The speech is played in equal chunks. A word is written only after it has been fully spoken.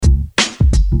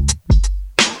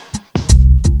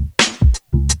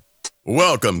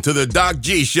Welcome to the Doc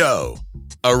G Show,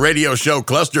 a radio show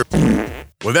cluster.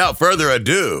 Without further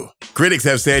ado, critics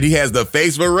have said he has the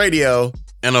face for radio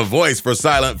and a voice for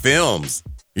silent films.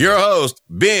 Your host,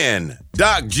 Ben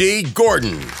Doc G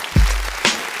Gordon.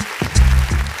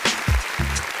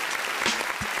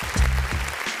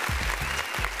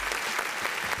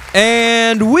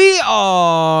 And we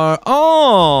are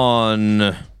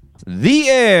on the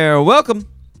air. Welcome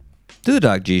to the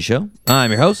Doc G Show.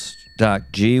 I'm your host, Doc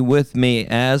G. With me,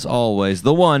 as always,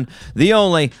 the one, the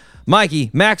only,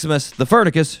 Mikey Maximus, the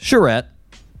Fernicus Charette.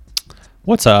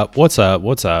 What's up? What's up?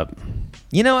 What's up?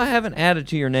 You know, I haven't added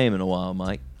to your name in a while,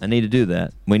 Mike. I need to do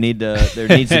that. We need to. There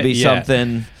needs to be Yeah.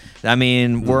 something. I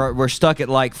mean, we're stuck at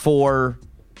like four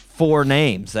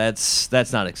names. That's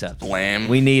not acceptable. Blam.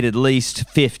 We need at least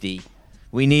 50.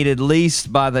 We need at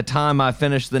least, by the time I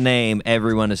finish the name,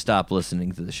 everyone to stop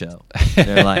listening to the show.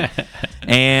 They're like,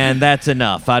 and that's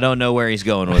enough. I don't know where he's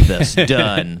going with this.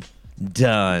 Done.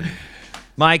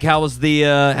 Mike, how's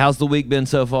the week been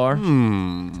so far?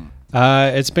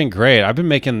 It's been great. I've been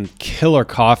making killer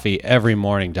coffee every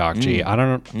morning, Doc G.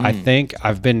 I think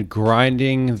I've been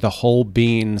grinding the whole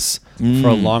beans for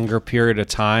a longer period of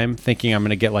time, thinking I'm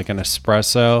going to get like an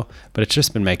espresso, but it's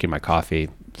just been making my coffee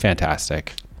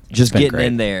fantastic. Just been getting great.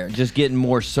 in there, just getting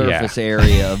more surface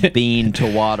area of bean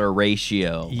to water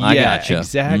ratio. I gotcha.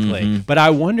 Exactly. But I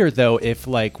wonder though if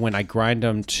like when I grind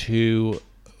them to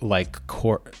like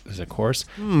is it coarse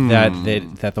that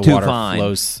the Too water fine.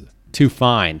 flows too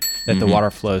fine, that the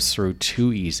water flows through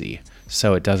too easy,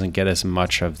 so it doesn't get as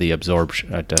much of the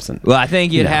absorption. It doesn't. Well, I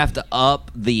think you'd have to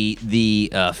up the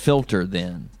filter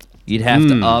then. You'd have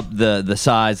to up the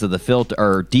size of the filter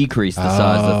or decrease the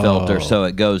size of the filter so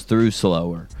it goes through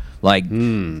slower. Like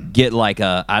get like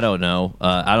I don't know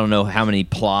how many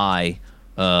ply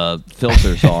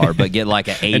filters are, but get like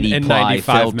an 80 An ply N95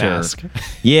 filter. mask.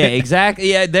 Yeah,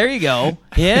 exactly. Yeah, there you go.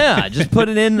 Yeah, just put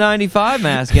an N95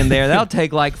 mask in there. That'll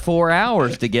take like 4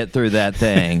 hours to get through that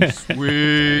thing.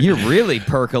 Sweet. You're really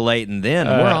percolating then.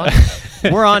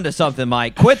 We're on to something,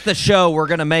 Mike. Quit the show. We're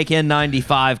going to make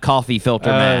N95 coffee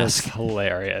filter That's mask.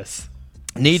 hilarious.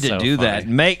 Need to so do funny.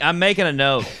 that. I'm making a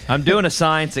note. I'm doing a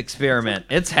science experiment.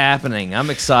 It's happening. I'm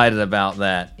excited about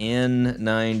that.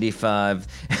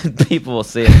 N95. People will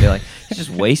see it and be like, he's just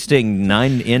wasting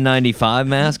N95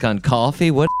 mask on coffee?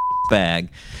 What bag?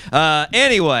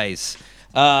 Anyways,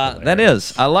 that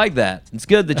is. I like that. It's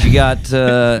good that you got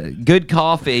good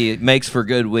coffee. It makes for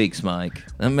good weeks, Mike.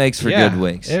 That makes for good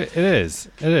weeks. It is.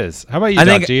 It is. How about you, I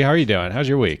Doc think- G? How are you doing? How's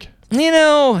your week? You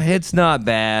know, it's not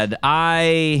bad.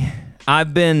 I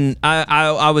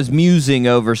was musing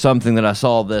over something that I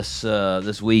saw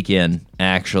this weekend,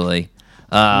 actually.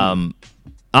 On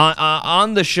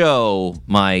the show,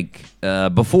 Mike,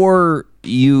 before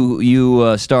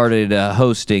you started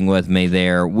hosting with me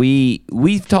there,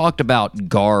 we've talked about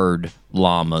guard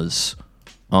llamas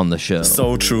on the show.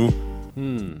 So true.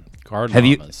 Guard Have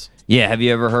you- llamas. Yeah, have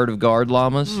you ever heard of guard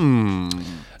llamas?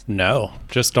 No,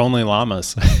 just only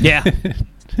llamas. Yeah.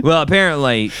 Well,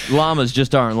 apparently, llamas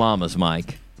just aren't llamas,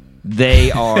 Mike.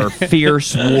 They are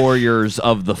fierce warriors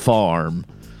of the farm.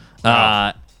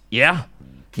 Yeah. Yeah,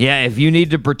 if you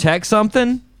need to protect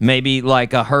something, maybe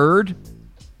like a herd,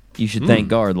 you should thank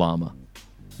guard llama.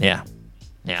 Yeah.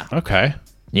 Yeah. Okay.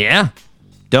 Yeah.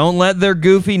 Don't let their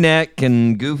goofy neck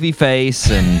and goofy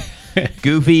face and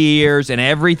goofy ears and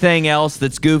everything else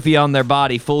that's goofy on their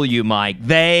body fool you, Mike.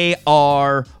 They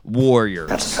are warriors.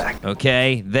 That's a fact.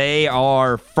 Okay? They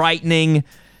are frightening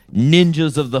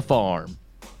ninjas of the farm.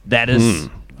 That is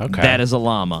okay. that is a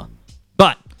llama.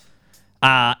 But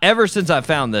ever since I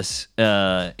found this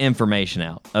information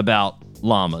out about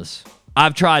llamas,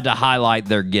 I've tried to highlight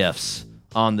their gifts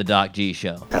on the Doc G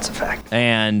Show. That's a fact.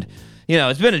 And, you know,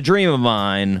 it's been a dream of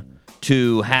mine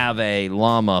to have a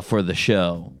llama for the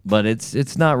show, but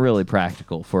it's not really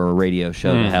practical for a radio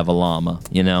show to have a llama,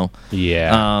 you know?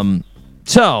 Yeah.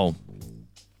 So,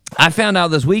 I found out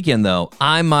this weekend, though,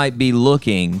 I might be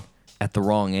looking at the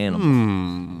wrong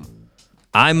animal.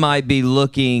 I might be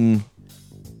looking,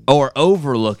 or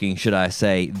overlooking, should I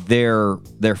say, their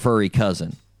furry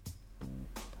cousin.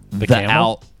 the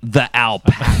camel? The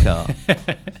alpaca.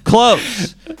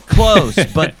 Close,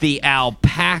 but the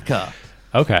alpaca.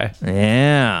 Okay.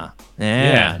 Yeah.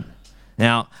 Yeah.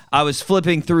 Now, I was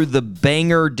flipping through the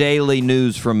Banger Daily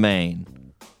News from Maine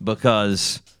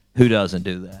because who doesn't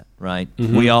do that, right?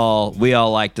 We all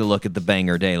like to look at the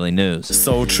Banger Daily News.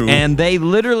 So true. And they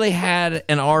literally had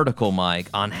an article, Mike,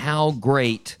 on how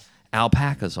great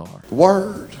alpacas are.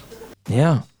 Word.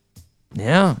 Yeah.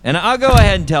 Yeah. And I'll go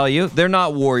ahead and tell you, they're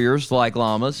not warriors like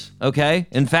llamas, okay?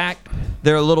 In fact,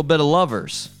 they're a little bit of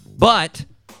lovers. But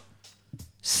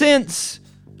since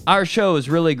our show is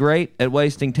really great at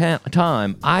wasting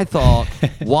time, I thought,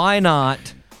 why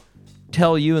not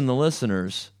tell you and the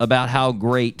listeners about how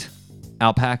great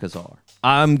alpacas are?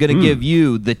 I'm going to give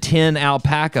you the 10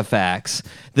 alpaca facts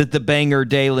that the Banger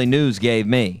Daily News gave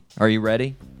me. Are you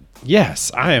ready?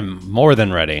 Yes, I am more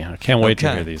than ready. I can't wait to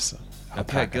Okay. hear these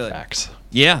alpaca good. facts.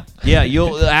 Yeah.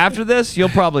 You'll after this, you'll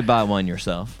probably buy one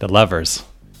yourself. The levers.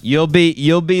 You'll be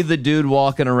the dude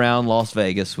walking around Las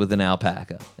Vegas with an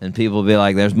alpaca, and people will be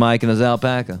like, "There's Mike and his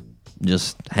alpaca,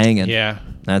 just hanging." Yeah.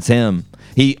 That's him.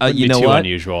 He, you Be know too what?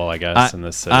 unusual, I guess, in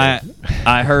this city.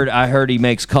 I heard he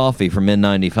makes coffee from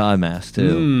N95 masks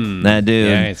too. That dude.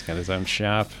 Yeah, he's got his own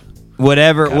shop.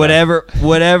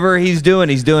 Whatever he's doing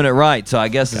it right. So I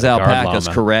guess his Got a guard alpaca's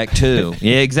llama. correct too.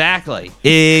 Yeah, exactly.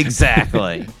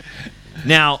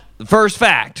 Now, first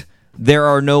fact: there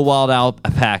are no wild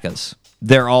alpacas.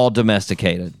 They're all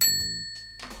domesticated.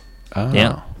 Oh.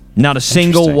 Yeah. Not a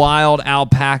single Interesting. wild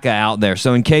alpaca out there.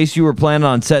 So in case you were planning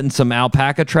on setting some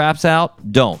alpaca traps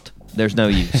out, don't. There's no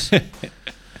use.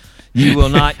 You will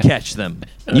not catch them.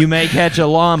 You may catch a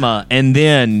llama, and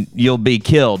then you'll be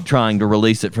killed trying to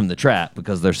release it from the trap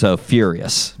because they're so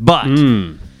furious. But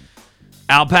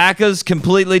alpacas,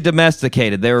 completely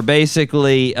domesticated. They were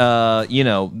basically,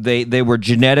 they were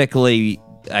genetically,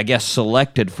 I guess,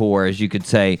 selected for, as you could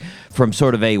say, from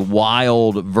sort of a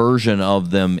wild version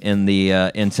of them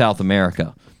in South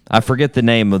America. I forget the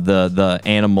name of the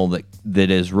animal that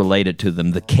is related to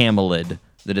them, the camelid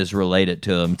that is related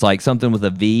to them. It's like something with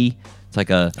a V. It's like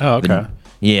a... Oh, okay.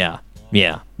 Yeah.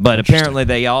 But apparently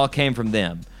they all came from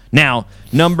them. Now,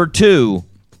 number 2,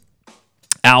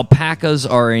 alpacas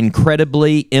are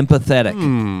incredibly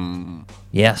empathetic.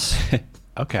 Yes.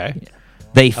 Okay.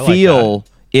 They like feel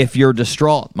if you're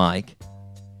distraught, Mike.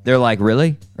 They're like,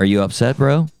 really? Are you upset,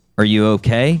 bro? Are you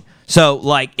okay? So,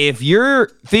 like, if you're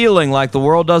feeling like the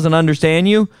world doesn't understand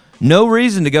you, no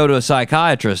reason to go to a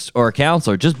psychiatrist or a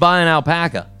counselor. Just buy an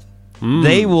alpaca.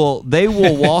 They will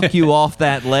walk you off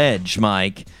that ledge,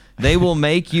 Mike. They will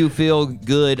make you feel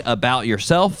good about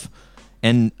yourself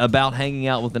and about hanging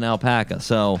out with an alpaca.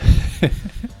 So, to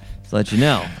let you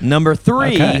know. Number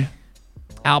 3, Okay.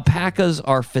 alpacas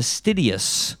are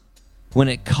fastidious when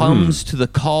it comes to the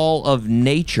call of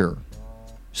nature.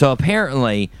 So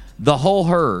apparently, the whole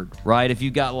herd, right? If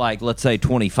you got like, let's say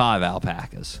 25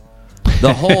 alpacas,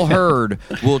 the whole herd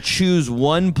will choose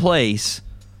one place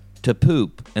to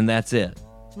poop, and that's it.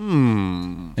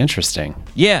 Interesting.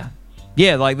 Yeah.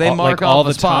 Like they mark like off all a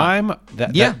the spot. time?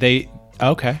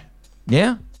 Okay.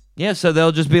 Yeah, so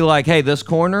they'll just be like, hey, this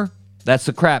corner, that's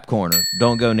the crap corner.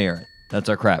 Don't go near it. That's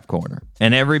our crap corner.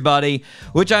 And everybody,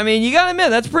 which, I mean, you got to admit,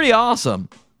 that's pretty awesome.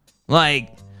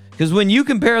 Like, because when you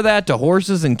compare that to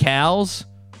horses and cows,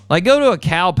 like go to a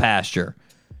cow pasture,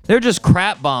 they're just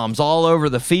crap bombs all over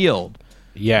the field.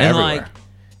 Yeah, And everywhere.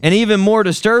 and even more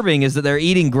disturbing is that they're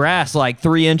eating grass like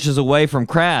 3 inches away from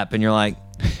crap, and you're like,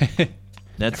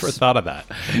 Never thought of that.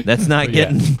 that's not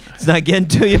Yeah. getting it's not getting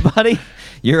to you, buddy.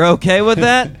 You're okay with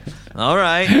that? All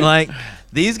right. Like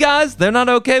these guys, they're not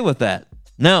okay with that.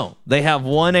 No, they have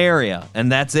one area,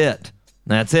 and that's it.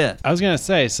 That's it. I was gonna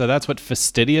say, so that's what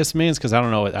fastidious means, because I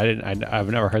don't know. I've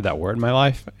never heard that word in my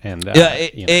life, and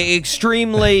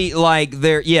Extremely like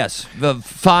they're the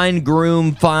fine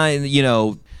groom,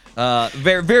 very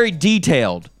very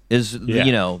detailed is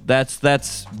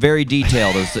that's very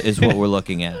detailed is what we're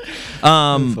looking at.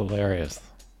 That's hilarious.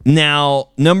 Now,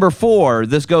 number 4,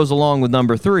 this goes along with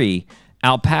number 3.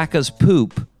 Alpaca's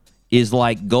poop is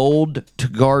like gold to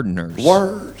gardeners.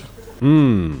 Word.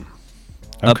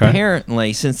 Okay.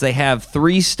 Apparently, since they have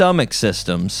 3 stomach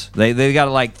systems, they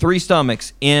got like 3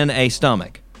 stomachs in a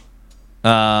stomach.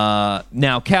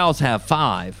 Now, cows have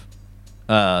 5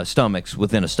 stomachs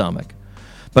within a stomach.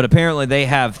 But apparently they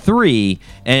have 3,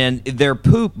 and their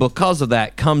poop, because of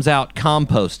that, comes out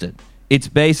composted. It's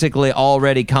basically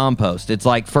already compost. It's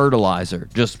like fertilizer,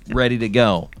 just ready to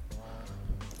go.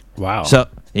 Wow. So,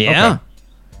 yeah.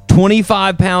 Okay.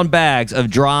 25-pound bags of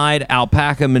dried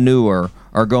alpaca manure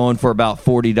are going for about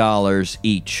 $40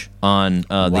 each on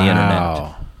the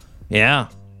internet. Yeah.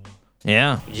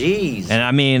 Jeez. And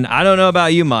I mean, I don't know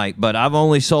about you, Mike, but I've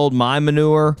only sold my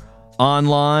manure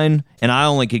online, and I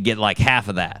only could get like half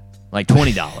of that, like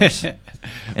 $20.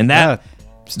 And that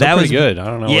Still was pretty good. I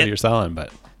don't know what you're selling,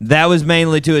 but that was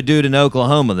mainly to a dude in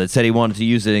Oklahoma that said he wanted to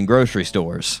use it in grocery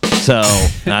stores. So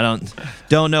I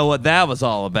don't know what that was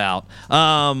all about.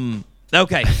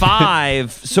 Okay,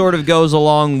 5 sort of goes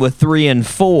along with 3 and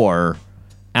 4.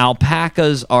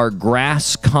 Alpacas are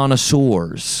grass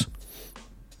connoisseurs.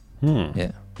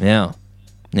 Yeah.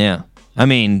 I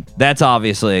mean, that's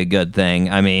obviously a good thing.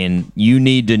 I mean, you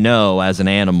need to know as an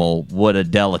animal what a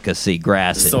delicacy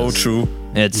grass is. So true.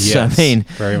 It's, Yes, I mean,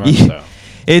 very much so.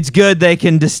 It's good they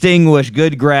can distinguish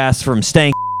good grass from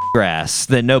stank grass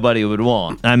that nobody would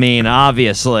want. I mean,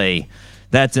 obviously,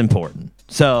 that's important.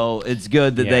 So it's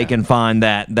good that they Yeah. can find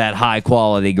that high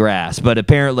quality grass. But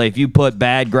apparently, if you put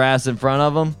bad grass in front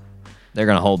of them, they're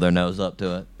gonna hold their nose up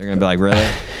to it. They're gonna be like, "Really,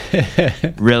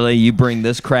 really? You bring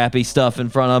this crappy stuff in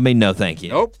front of me? No, thank you.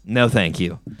 Nope. No, thank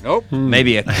you. Nope.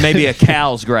 Maybe a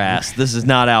cow's grass. This is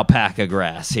not alpaca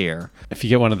grass here. If you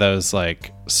get one of those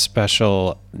like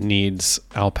special needs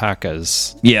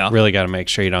alpacas, Yeah. really got to make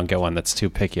sure you don't get one that's too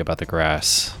picky about the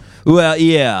grass. Well,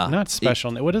 yeah, Not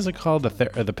special. What is it called? The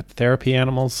therapy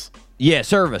animals? yeah.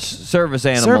 Service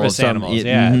animals. Service animals,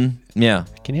 yeah. Yeah.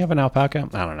 Can you have an alpaca?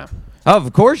 I don't know. Oh,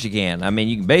 of course you can. I mean,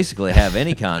 you can basically have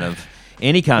any kind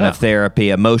of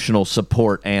therapy, emotional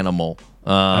support animal.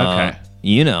 Okay.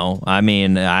 You know, I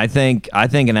mean, I think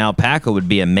an alpaca would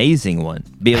be an amazing one.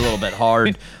 Be a little bit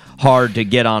hard to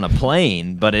get on a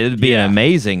plane, but it'd be an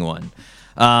amazing one.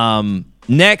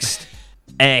 Next,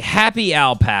 a happy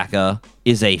alpaca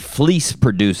is a fleece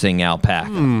producing alpaca.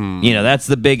 You know, that's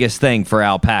the biggest thing for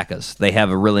alpacas. They have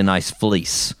a really nice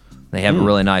fleece. They have a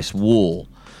really nice wool.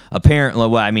 Apparently,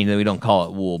 well, I mean, we don't call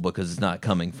it wool because it's not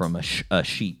coming from a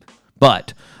sheep.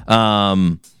 But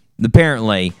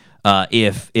apparently,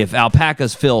 if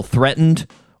alpacas feel threatened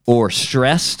or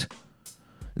stressed,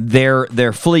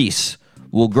 their fleece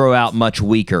will grow out much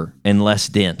weaker and less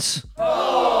dense.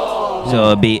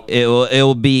 So it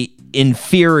will be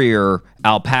inferior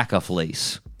alpaca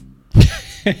fleece.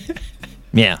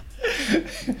 Yeah.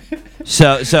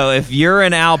 So if you're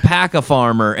an alpaca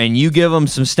farmer and you give them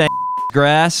some stank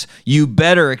grass, you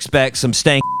better expect some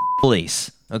stank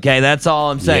fleece. Okay, that's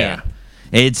all I'm saying. Yeah.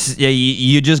 It's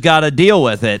you just got to deal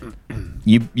with it.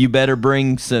 You better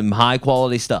bring some high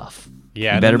quality stuff.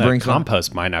 Yeah, you better and then bring the some.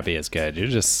 compost might not be as good. You're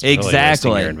just really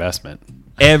Exactly. wasting your investment.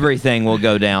 Everything will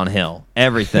go downhill.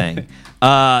 Everything.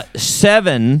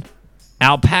 7,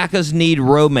 alpacas need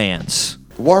romance.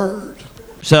 Word.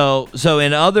 So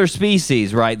in other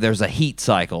species, right, there's a heat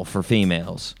cycle for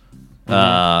females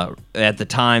at the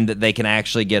time that they can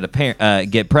actually get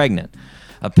pregnant.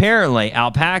 Apparently,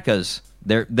 alpacas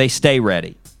they stay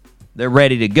ready. They're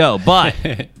ready to go, but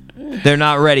they're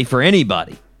not ready for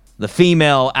anybody. The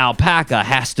female alpaca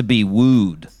has to be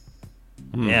wooed.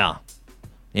 Yeah.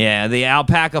 Yeah, the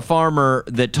alpaca farmer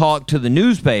that talked to the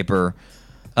newspaper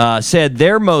said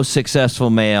their most successful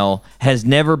male has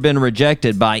never been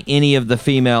rejected by any of the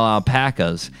female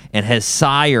alpacas and has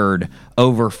sired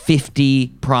over 50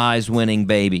 prize-winning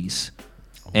babies.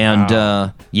 And,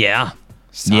 yeah,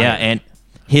 and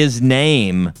his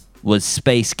name was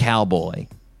Space Cowboy.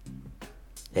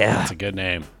 Yeah. That's a good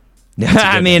name.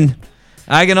 I mean,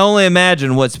 I can only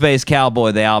imagine what Space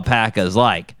Cowboy the alpaca is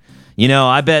like. You know,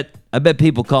 I bet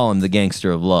people call him the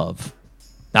gangster of love.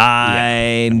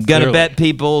 I'm going to clearly. bet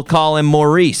people call him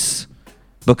Maurice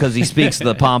because he speaks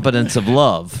the pompous of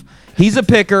love. He's a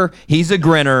picker, he's a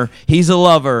grinner, he's a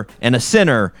lover, and a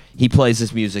sinner. He plays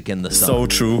his music in the sun. So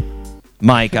true.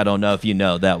 Mike, I don't know if you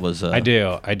know that was I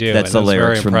do. That's and the that's very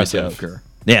lyrics from the impressive. Joker.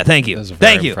 Yeah, thank you. Those are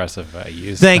very Thank you. impressive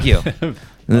use. Thank you.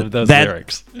 of those That-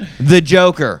 lyrics. The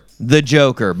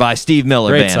Joker by Steve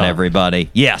Miller Great Band, song. everybody.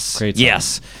 Yes. Great song.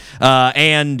 Yes.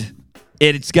 And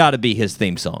it's got to be his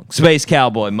theme song. Space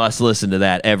Cowboy must listen to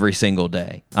that every single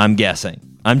day. I'm guessing.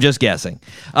 I'm just guessing.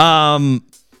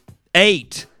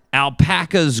 8,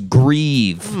 alpacas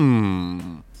grieve.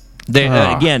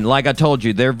 Again, like I told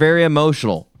you, they're very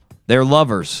emotional. They're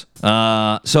lovers.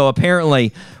 So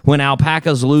apparently, when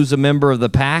alpacas lose a member of the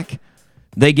pack,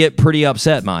 they get pretty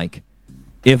upset, Mike.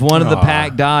 If one of the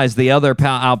pack dies, the other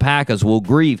alpacas will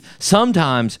grieve,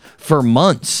 sometimes for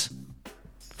months.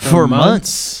 For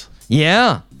months.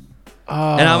 Yeah.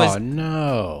 Oh, And I was-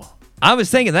 no. I was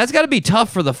thinking that's got to be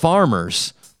tough for the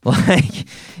farmers. Like,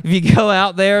 if you go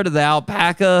out there to the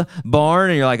alpaca barn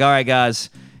and you're like, all right,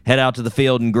 guys, head out to the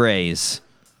field and graze.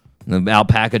 And the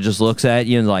alpaca just looks at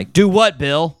you and is like, do what,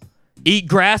 Bill? Eat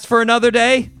grass for another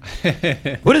day?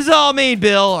 What does it all mean,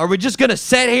 Bill? Are we just going to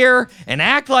sit here and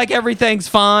act like everything's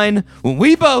fine when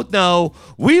we both know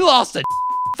we lost a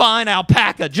fine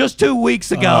alpaca just 2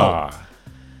 weeks ago?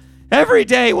 Every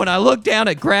day when I look down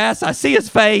at grass, I see his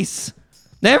face.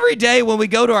 Every day when we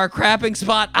go to our crapping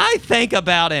spot, I think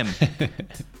about him.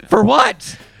 For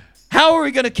what? How are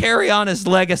we going to carry on his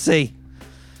legacy?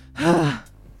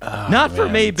 Not for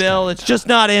me, Bill. It's just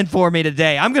not in for me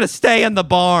today. I'm going to stay in the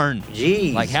barn.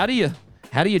 Jeez. Like, how do you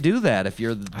do that if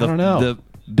you're I don't know. the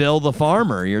Bill the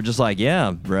farmer? You're just like,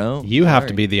 yeah, bro. You have to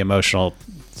sorry. be the emotional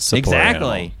support Exactly.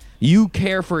 animal. You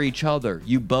care for each other.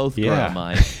 You both grow,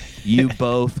 Mike. You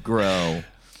both grow.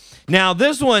 Now,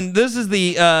 this is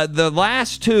the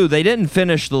last two. They didn't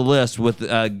finish the list with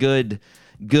good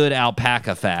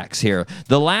alpaca facts here.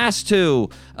 The last two,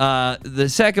 the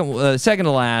second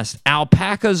to last,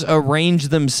 alpacas arrange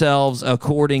themselves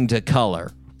according to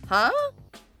color. Huh?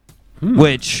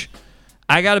 Which,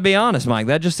 I got to be honest, Mike,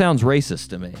 that just sounds racist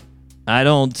to me. I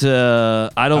don't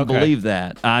believe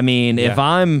that. I mean, if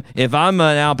I'm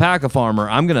an alpaca farmer,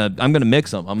 I'm gonna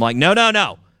mix them. I'm like, no,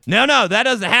 that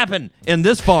doesn't happen in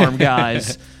this farm,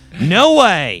 guys. No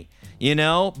way.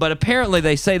 But apparently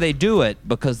they say they do it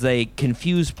because they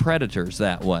confuse predators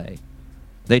that way.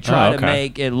 They try to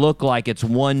make it look like it's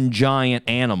one giant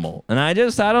animal, and I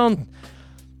don't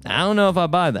know if I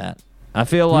buy that. I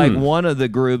feel like one of the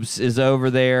groups is over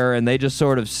there, and they just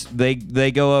sort of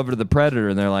they go over to the predator,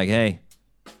 and they're like, "Hey,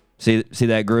 see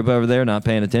that group over there not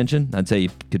paying attention? I'd say you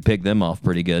could pick them off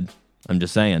pretty good." I'm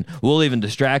just saying. We'll even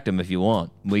distract them if you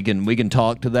want. We can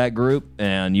talk to that group,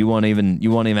 and you won't even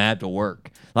have to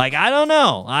work. Like, I don't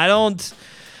know. I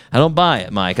don't buy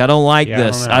it, Mike. I don't like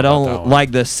this. I don't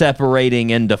like the separating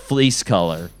into fleece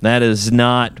color. That is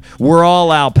not. We're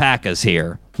all alpacas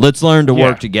here. Let's learn to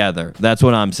work together. That's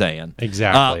what I'm saying.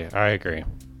 Exactly. I agree.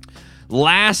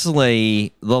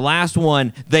 Lastly, the last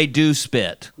one, they do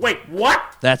spit. Wait, what?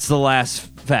 That's the last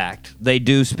fact. They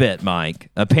do spit, Mike.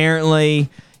 Apparently,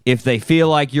 if they feel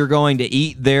like you're going to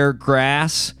eat their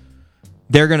grass,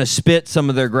 they're going to spit some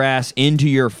of their grass into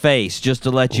your face just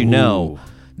to let you know,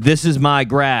 this is my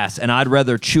grass, and I'd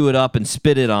rather chew it up and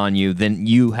spit it on you than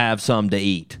you have some to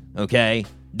eat, okay?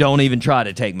 Don't even try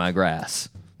to take my grass.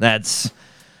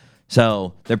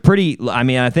 So they're pretty,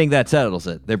 I think that settles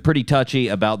it. They're pretty touchy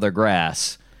about their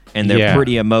grass, and they're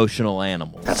pretty emotional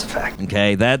animals. That's a fact.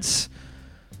 Okay, that's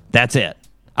it.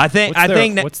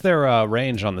 What's their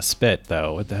range on the spit,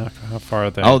 though? How far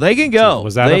are they? Oh, they can go.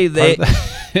 Was that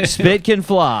spit can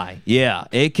fly. Yeah,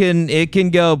 it can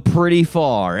go pretty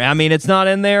far. I mean, it's not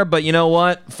in there, but you know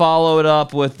what? Follow it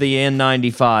up with the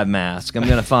N95 mask. I'm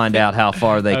gonna find out how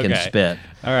far they can spit.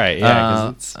 All right, yeah,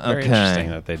 because it's very interesting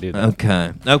that they do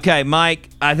that. Okay, Mike,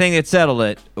 I think it settled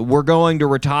it. We're going to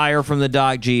retire from the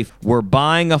Doc G. We're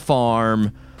buying a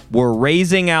farm. We're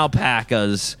raising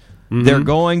alpacas. They're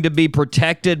going to be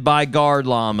protected by guard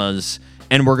llamas,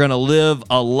 and we're going to live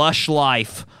a lush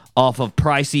life off of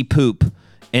pricey poop,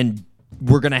 and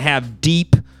we're going to have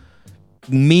deep,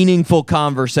 meaningful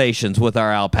conversations with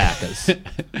our alpacas.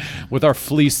 With our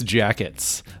fleece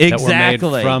jackets. Exactly. That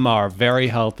were made from our very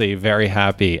healthy, very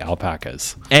happy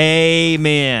alpacas.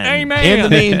 Amen. Amen. In the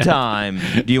meantime,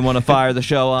 do you want to fire the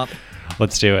show up?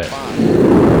 Let's do it.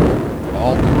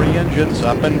 All three engines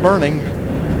up and burning.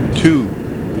 2,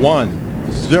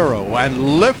 1, 0,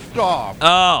 and lift off.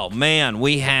 Oh, man,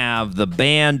 we have the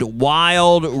band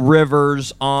Wild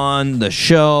Rivers on the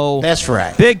show. That's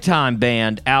right. Big time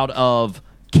band out of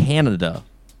Canada.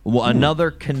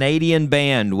 Another Canadian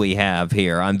band we have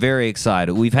here. I'm very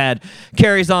excited.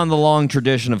 Carries on the long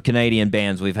tradition of Canadian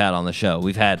bands we've had on the show.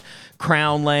 We've had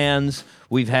Crownlands.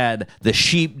 We've had the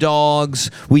Sheepdogs.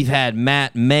 We've had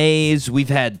Matt Mays. We've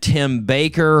had Tim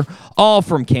Baker, all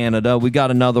from Canada. We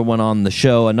got another one on the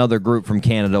show, another group from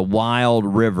Canada, Wild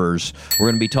Rivers. We're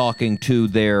going to be talking to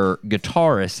their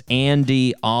guitarist,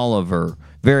 Andy Oliver.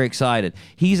 Very excited.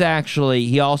 He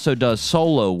also does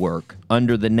solo work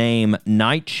under the name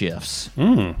Night Shifts.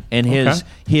 And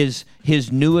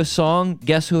his newest song,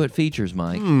 guess who it features,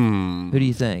 Mike? Who do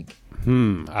you think?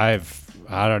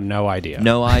 I don't no idea.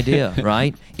 No idea,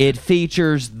 right? It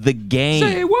features The Game.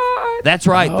 Say what? That's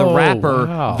right, the rapper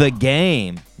wow. The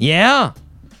Game. Yeah.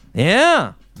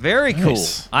 Very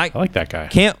Nice. cool. I like that guy.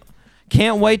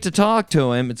 Can't wait to talk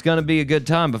to him. It's going to be a good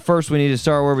time. But first, we need to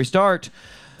start where we start.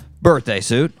 Birthday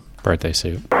suit. Birthday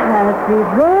suit. Happy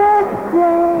birthday,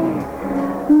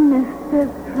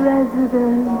 Mr.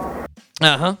 President.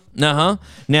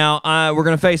 Now, we're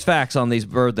going to face facts on these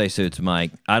birthday suits,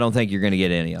 Mike. I don't think you're going to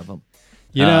get any of them.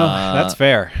 You know, that's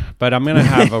fair. But I'm going to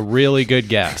have a really good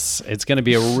guess. It's going to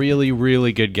be a really,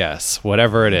 really good guess,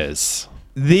 whatever it is.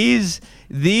 These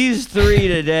three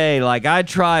today, like, I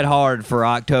tried hard for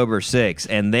October 6th,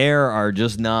 and there are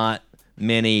just not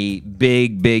many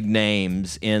big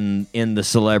names in the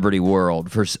celebrity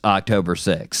world for October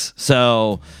 6th.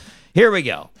 So here we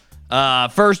go.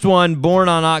 First one, born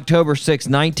on October 6,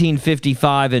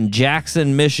 1955 in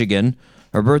Jackson, Michigan.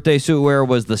 Her birthday suit wearer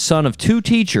was the son of two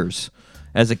teachers.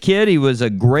 As a kid, he was a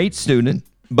great student,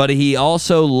 but he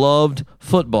also loved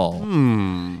football.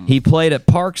 He played at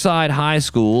Parkside High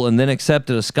School and then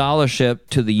accepted a scholarship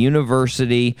to the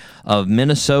University of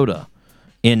Minnesota.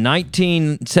 In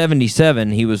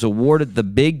 1977, he was awarded the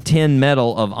Big Ten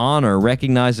Medal of Honor,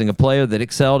 recognizing a player that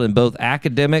excelled in both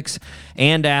academics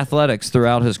and athletics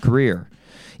throughout his career.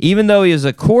 Even though he is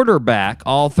a quarterback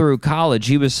all through college,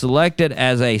 he was selected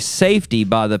as a safety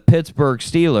by the Pittsburgh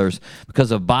Steelers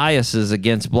because of biases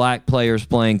against black players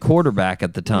playing quarterback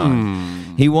at the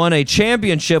time. He won a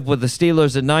championship with the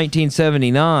Steelers in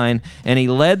 1979, and he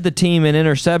led the team in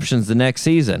interceptions the next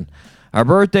season. Our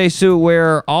birthday suit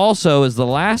wearer also is the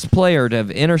last player to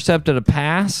have intercepted a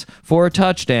pass for a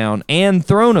touchdown and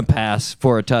thrown a pass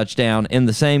for a touchdown in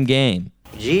the same game.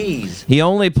 Jeez. He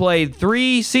only played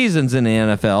 3 seasons in the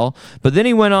NFL, but then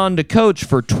he went on to coach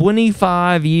for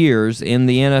 25 years in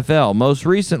the NFL, most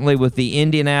recently with the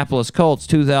Indianapolis Colts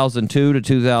 2002 to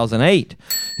 2008.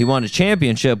 He won a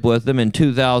championship with them in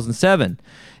 2007.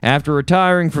 After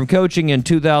retiring from coaching in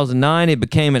 2009, he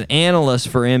became an analyst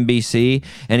for NBC,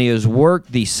 and he has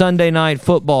worked the Sunday Night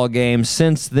Football game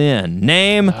since then.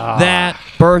 Name that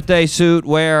birthday suit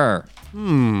wearer.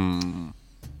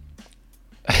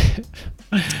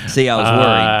 See, I was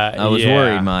worried. I was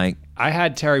worried, Mike. I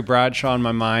had Terry Bradshaw in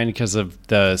my mind because of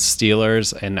the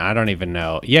Steelers, and I don't even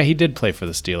know. Yeah, he did play for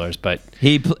the Steelers, but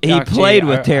He played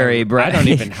with Terry Bradshaw.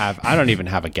 I don't even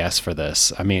have a guess for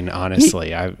this. I mean,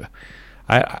 honestly,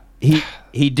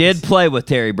 He did play with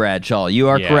Terry Bradshaw. You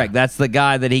are correct. That's the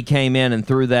guy that he came in and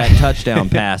threw that touchdown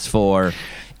pass for.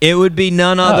 It would be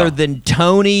none other than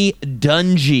Tony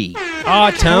Dungy.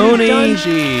 Oh, Tony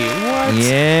Dungy. What?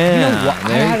 Yeah. You know what? I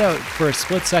had for a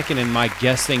split second in my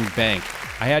guessing bank,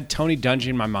 I had Tony Dungy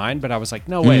in my mind, but I was like,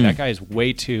 no way, that guy is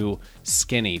way too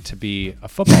skinny to be a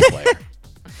football player.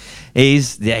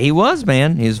 He was,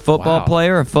 man. He was a football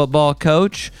player, a football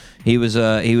coach. He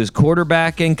was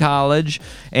quarterback in college,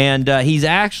 and he's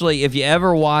actually, if you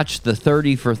ever watched the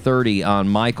 30 for 30 on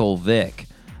Michael Vick,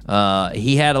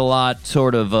 he had a lot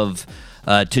sort of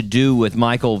to do with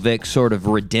Michael Vick's sort of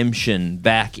redemption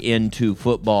back into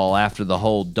football after the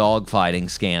whole dogfighting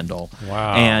scandal.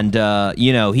 Wow. And,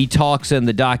 he talks in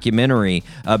the documentary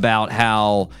about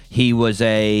how he was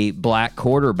a black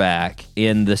quarterback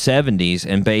in the 70s,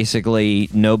 and basically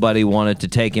nobody wanted to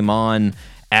take him on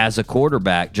as a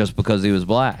quarterback just because he was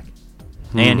black.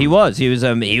 And he was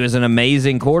an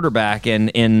amazing quarterback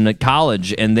in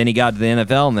college, and then he got to the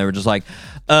NFL, and they were just like,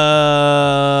 do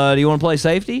you want to play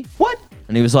safety? What?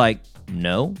 And he was like,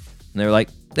 no. And they were like,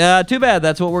 too bad.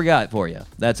 That's what we got for you.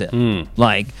 That's it.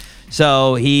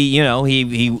 So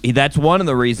he that's one of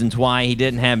the reasons why he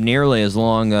didn't have nearly as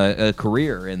long a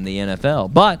career in the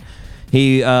NFL. But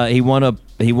he won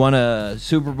a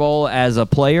Super Bowl as a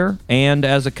player and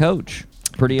as a coach.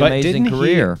 Pretty amazing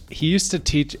career. He used to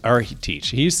teach.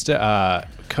 He used to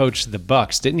coach the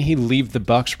Bucks. Didn't he leave the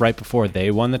Bucks right before they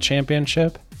won the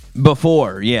championship?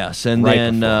 Before, yes, and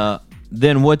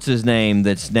then what's his name?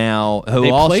 That's now who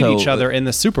they also played each other in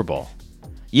the Super Bowl.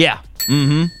 Yeah.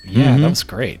 Yeah, that was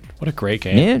great. What a great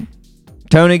game. Yeah.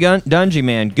 Tony Dungy,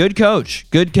 man, good coach,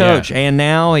 Yeah. and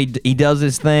now he does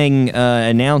his thing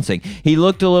announcing. He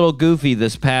looked a little goofy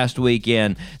this past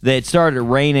weekend. It started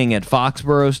raining at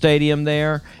Foxborough Stadium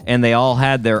there, and they all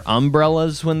had their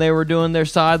umbrellas when they were doing their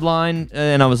sideline,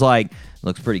 and I was like,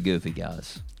 looks pretty goofy,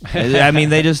 guys. I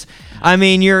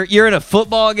mean, you're in a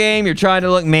football game, you're trying to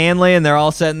look manly, and they're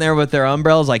all sitting there with their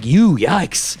umbrellas, like,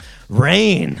 yikes,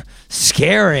 rain,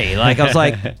 scary. Like, I was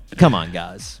like, come on,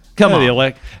 guys. Come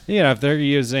on. If they're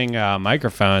using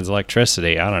microphones,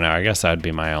 electricity, I don't know. I guess that would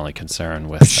be my only concern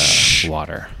with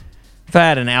water. If I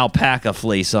had an alpaca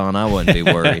fleece on, I wouldn't be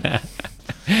worried.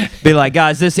 Be like,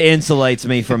 guys, this insulates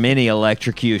me from any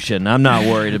electrocution. I'm not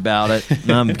worried about it.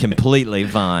 I'm completely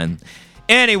fine.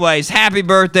 Anyways, happy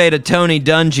birthday to Tony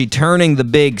Dungy, turning the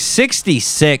big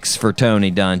 66 for Tony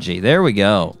Dungy. There we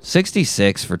go.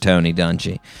 66 for Tony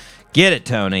Dungy. Get it,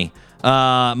 Tony.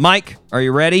 Mike, are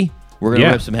you ready? We're going to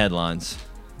rip some headlines.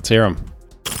 Let's hear them.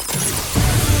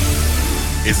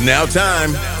 It's now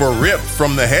time for Rip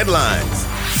from the Headlines.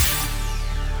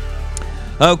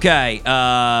 Okay,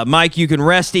 Mike, you can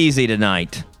rest easy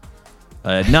tonight.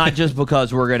 Not just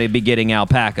because we're going to be getting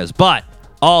alpacas, but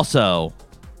also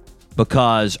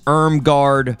because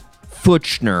Irmgard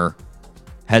Fuchner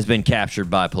has been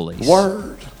captured by police.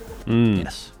 Word.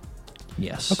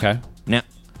 Yes. Okay.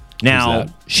 Now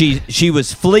she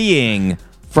was fleeing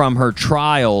from her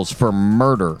trials for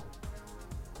murder.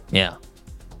 Yeah.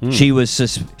 She was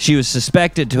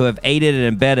suspected to have aided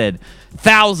and abetted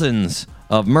thousands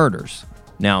of murders.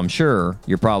 Now, I'm sure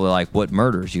you're probably like, what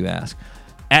murders, you ask?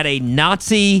 At a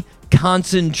Nazi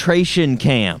concentration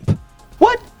camp.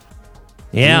 What?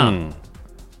 Yeah.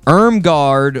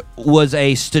 Irmgard was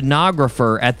a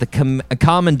stenographer at the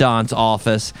commandant's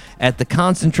office at the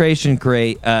concentration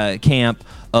camp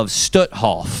of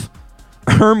Stutthof.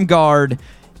 Irmgard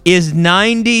is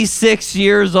 96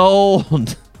 years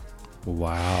old.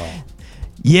 Wow.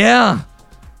 Yeah.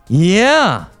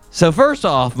 So first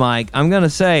off, Mike, I'm going to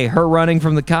say her running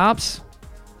from the cops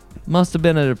must have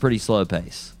been at a pretty slow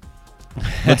pace.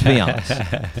 Let's be honest.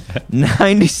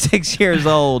 96 years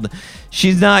old.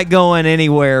 She's not going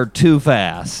anywhere too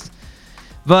fast.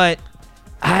 But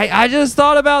I just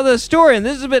thought about this story, and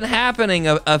this has been happening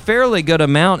a fairly good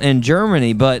amount in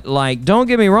Germany. But, like, don't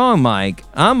get me wrong, Mike.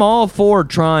 I'm all for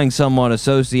trying someone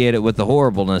associated with the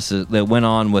horribleness that went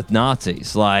on with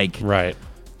Nazis. Like, Right.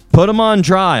 put them on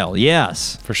trial,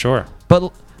 yes. For sure.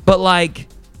 But like,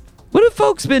 what have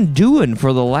folks been doing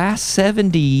for the last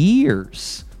 70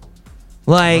 years?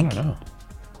 Like, I don't know.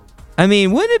 I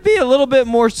mean, wouldn't it be a little bit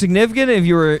more significant if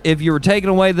you were taking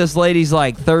away this lady's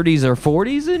like 30s or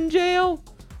 40s in jail,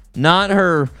 not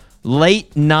her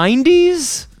late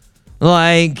 90s?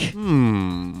 Like,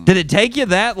 did it take you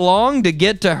that long to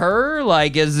get to her?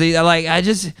 Like, I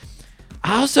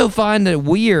also find it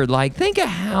weird. Like, think of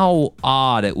how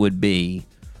odd it would be.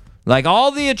 Like,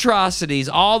 all the atrocities,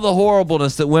 all the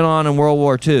horribleness that went on in World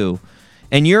War II,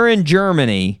 and you're in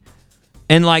Germany,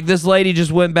 and, like, this lady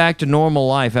just went back to normal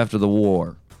life after the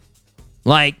war.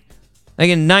 Like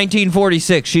in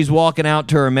 1946, she's walking out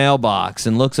to her mailbox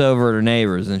and looks over at her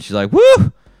neighbors, and she's like,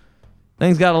 woo!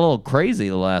 Things got a little crazy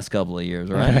the last couple of years,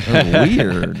 right?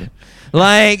 Weird.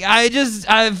 Like,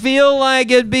 I feel like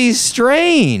it'd be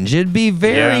strange. It'd be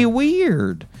very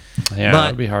weird. Yeah, But-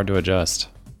 it'd be hard to adjust.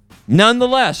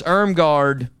 Nonetheless,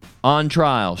 Irmgard on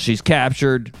trial. She's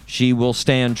captured. She will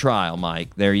stand trial,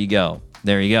 Mike. There you go.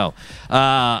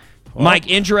 Mike,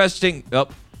 interesting. Oh,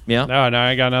 yeah. No,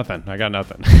 I got nothing. No,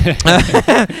 nothing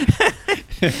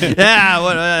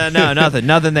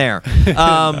there.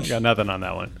 I got nothing on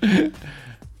that one.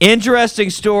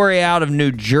 Interesting story out of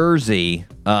New Jersey.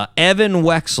 Evan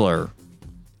Wexler.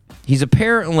 He's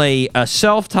apparently a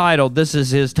self-titled, this is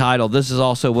his title, this is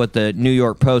also what the New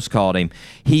York Post called him.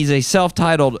 He's a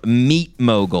self-titled meat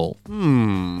mogul.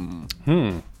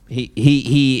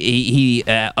 He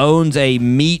owns a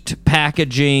meat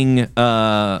packaging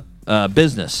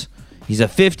business. He's a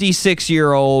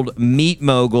 56-year-old meat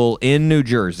mogul in New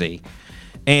Jersey.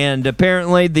 And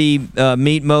apparently the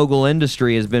meat mogul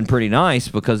industry has been pretty nice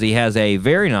because he has a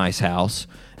very nice house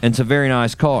and some very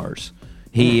nice cars.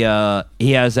 He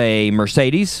has a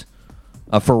Mercedes,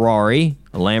 a Ferrari,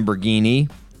 a Lamborghini,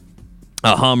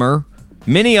 a Hummer,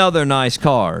 many other nice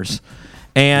cars.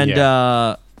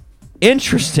 And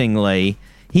interestingly,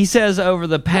 he says over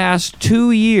the past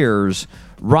 2 years,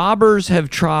 robbers have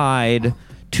tried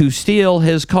to steal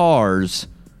his cars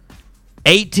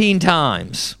 18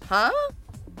 times. Huh?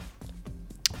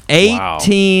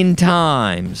 18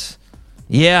 times.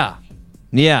 Yeah.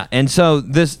 And so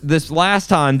this last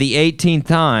time, the 18th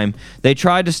time, they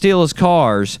tried to steal his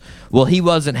cars. Well, he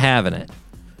wasn't having it.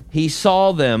 He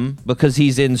saw them because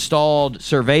he's installed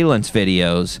surveillance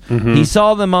videos. He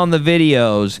saw them on the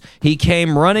videos. He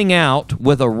came running out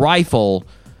with a rifle,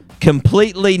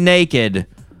 completely naked,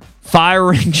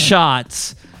 firing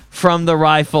shots from the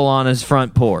rifle on his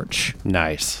front porch.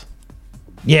 Nice.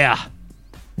 Yeah.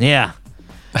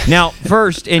 Now,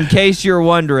 first, in case you're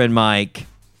wondering, Mike,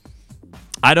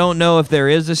 I don't know if there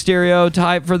is a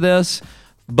stereotype for this,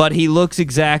 but he looks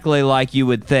exactly like you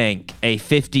would think a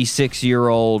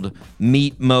 56-year-old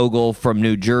meat mogul from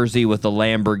New Jersey with a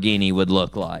Lamborghini would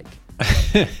look like.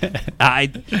 I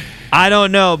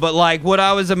don't know, but like what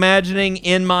I was imagining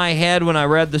in my head when I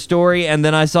read the story and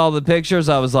then I saw the pictures,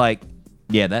 I was like,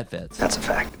 yeah, that fits. That's a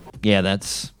fact. Yeah,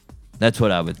 that's what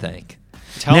I would think.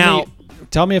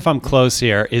 Tell me if I'm close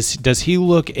here. Does he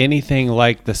look anything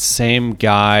like the same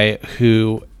guy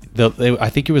who I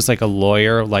think he was like a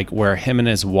lawyer, like where him and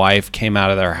his wife came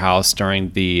out of their house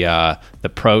during the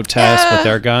protest with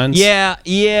their guns? Yeah.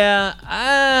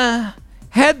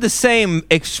 Had the same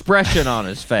expression on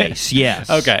his face. Yes.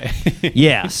 Okay.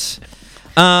 Yes.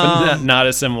 But not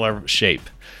a similar shape.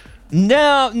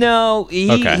 No.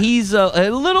 Okay. He's a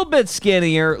little bit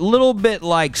skinnier, a little bit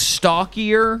like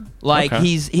stockier. Like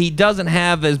Okay. he doesn't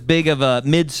have as big of a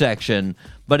midsection,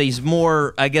 but he's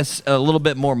more, I guess, a little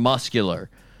bit more muscular.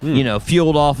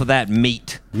 Fueled off of that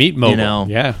meat. Meat mogul.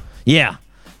 Yeah.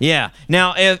 Yeah.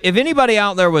 Now, if anybody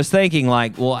out there was thinking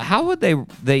like, well, how would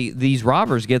these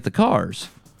robbers get the cars?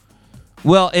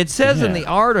 Well, it says in the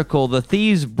article the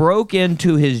thieves broke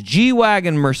into his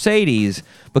G-Wagon Mercedes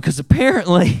because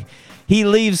apparently he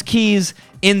leaves keys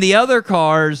in the other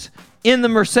cars in the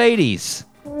Mercedes.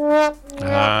 Yeah.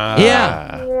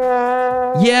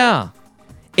 Yeah.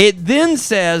 It then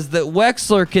says that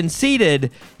Wexler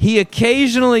conceded he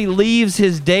occasionally leaves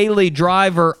his daily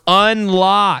driver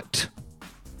unlocked.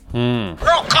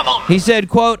 Oh, come on. He said,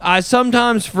 quote, I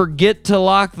sometimes forget to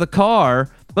lock the car,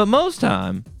 but most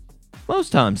times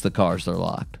the cars are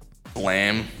locked.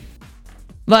 Blam.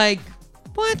 Like,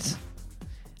 what?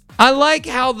 I like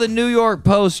how the New York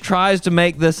Post tries to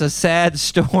make this a sad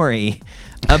story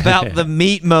about the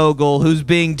meat mogul who's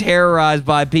being terrorized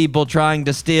by people trying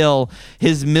to steal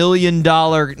his $1 million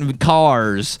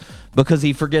cars because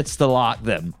he forgets to lock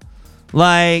them.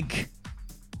 Like,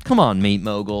 come on, meat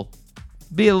mogul.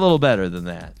 Be a little better than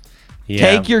that. Yeah.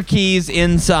 Take your keys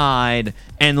inside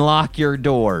and lock your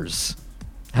doors.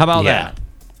 How about that?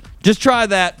 Just try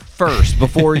that first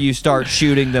before you start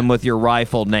shooting them with your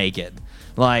rifle naked.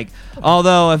 Like,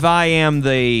 although if I am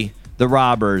the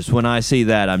robbers, when I see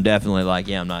that, I'm definitely like,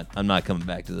 yeah, I'm not coming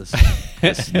back to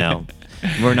this. No,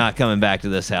 we're not coming back to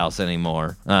this house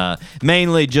anymore.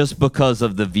 Mainly just because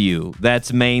of the view.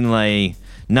 That's mainly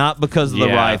not because of the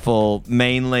rifle.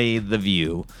 Mainly the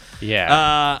view.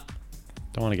 Yeah.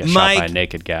 Don't want to get Mike, shot by a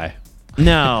naked guy.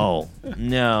 No,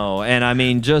 and I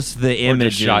mean just the Or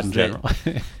images, just shot in general.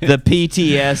 the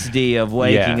PTSD of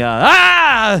waking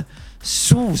up.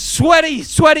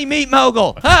 Sweaty meat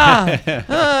mogul.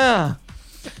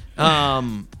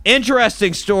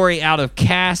 Interesting story out of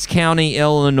Cass County,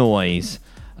 Illinois.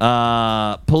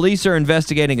 Police are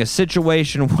investigating a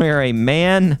situation where a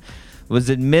man was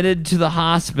admitted to the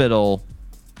hospital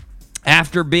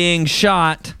after being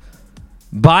shot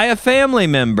by a family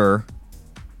member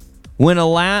when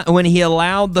he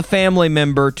allowed the family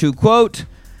member to, quote,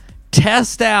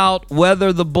 test out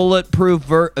whether the bulletproof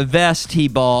vest he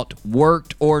bought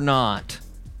worked or not.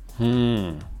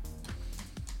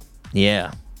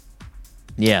 Yeah,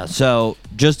 so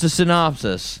just a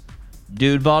synopsis.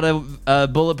 Dude bought a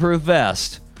bulletproof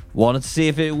vest, wanted to see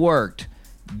if it worked,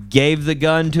 gave the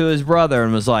gun to his brother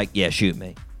and was like, yeah, shoot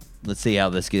me. Let's see how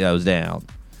this goes down.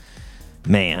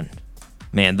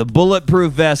 Man, the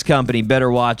Bulletproof Vest Company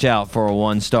better watch out for a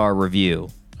 1-star review.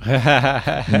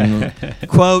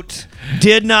 Quote,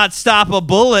 did not stop a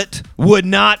bullet, would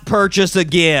not purchase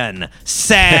again.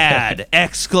 Sad!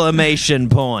 Exclamation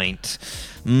point.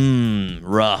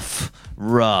 Rough.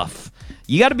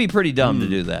 You got to be pretty dumb to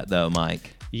do that, though,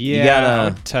 Mike. Yeah, you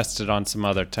gotta test it on some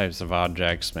other types of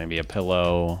objects, maybe a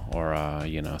pillow or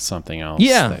something else.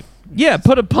 Yeah,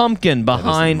 put a pumpkin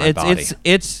behind my body.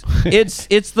 it's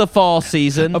the fall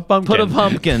season. A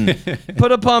pumpkin.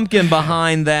 Put a pumpkin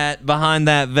behind that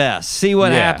vest. See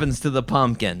what happens to the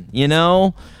pumpkin, you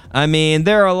know? I mean,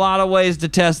 there are a lot of ways to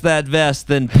test that vest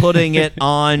than putting it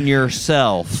on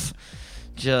yourself.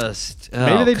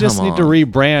 Maybe they just need to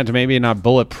rebrand. Maybe not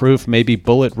bulletproof. Maybe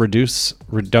bullet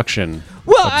reduction.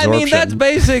 Well, I mean, that's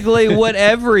basically what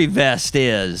every vest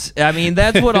is. I mean,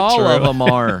 that's what all of them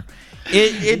are.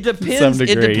 It depends. To some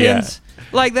degree, it depends.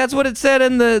 Like, that's what it said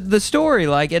in the story.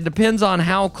 Like, it depends on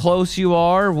how close you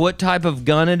are, what type of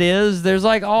gun it is. There's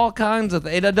like all kinds of.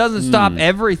 It doesn't stop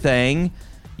everything.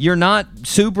 You're not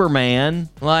Superman.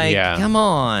 Like, come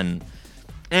on.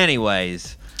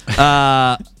 Anyways,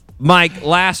 Mike,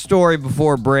 last story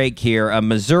before break here. A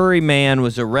Missouri man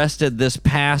was arrested this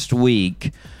past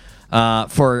week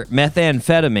for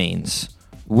methamphetamines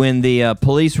when the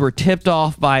police were tipped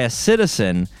off by a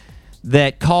citizen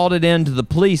that called it in to the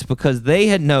police because they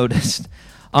had noticed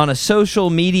on a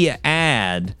social media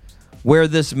ad where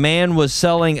this man was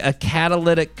selling a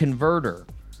catalytic converter.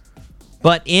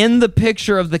 But in the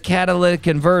picture of the catalytic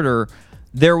converter,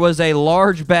 there was a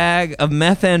large bag of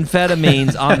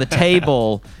methamphetamines on the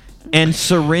table and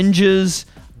syringes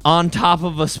on top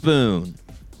of a spoon.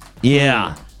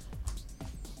 Yeah.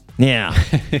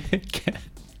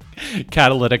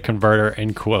 Catalytic converter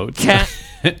in quotes.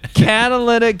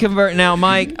 Catalytic converter. Now,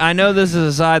 Mike, I know this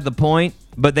is aside the point,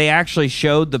 but they actually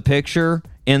showed the picture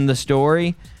in the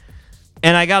story.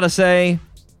 And I got to say,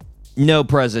 no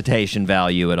presentation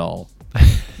value at all.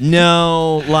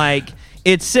 No, like,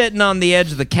 it's sitting on the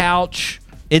edge of the couch.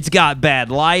 It's got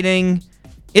bad lighting.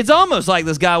 It's almost like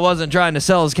this guy wasn't trying to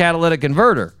sell his catalytic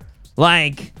converter.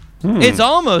 Like, it's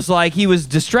almost like he was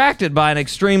distracted by an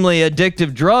extremely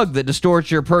addictive drug that distorts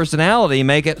your personality,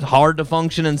 make it hard to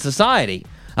function in society.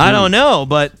 I don't know,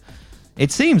 but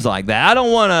it seems like that. I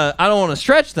don't want to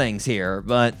stretch things here,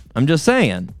 but I'm just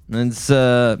saying. It's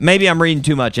maybe I'm reading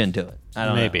too much into it. I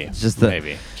don't know. It's just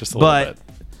maybe just a little bit.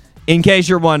 In case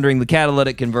you're wondering, the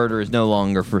catalytic converter is no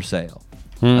longer for sale.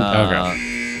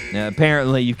 Okay. Now,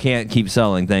 apparently, you can't keep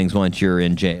selling things once you're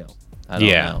in jail. I don't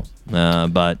know.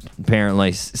 But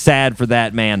apparently, sad for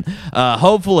that man.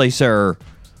 Hopefully, sir,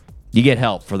 you get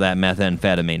help for that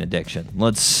methamphetamine addiction.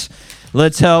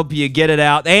 Let's help you get it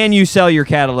out, and you sell your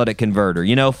catalytic converter.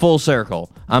 Full circle.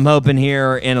 I'm hoping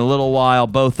here in a little while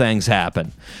both things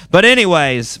happen. But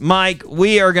anyways, Mike,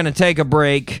 we are going to take a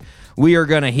break. We are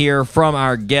going to hear from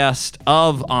our guest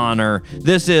of honor.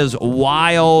 This is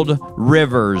Wild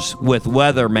Rivers with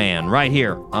Weatherman right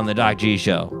here on the Doc G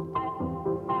Show.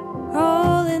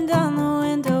 Rolling down the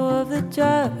window of the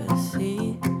driver's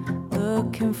seat,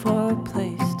 looking for a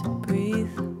place to breathe.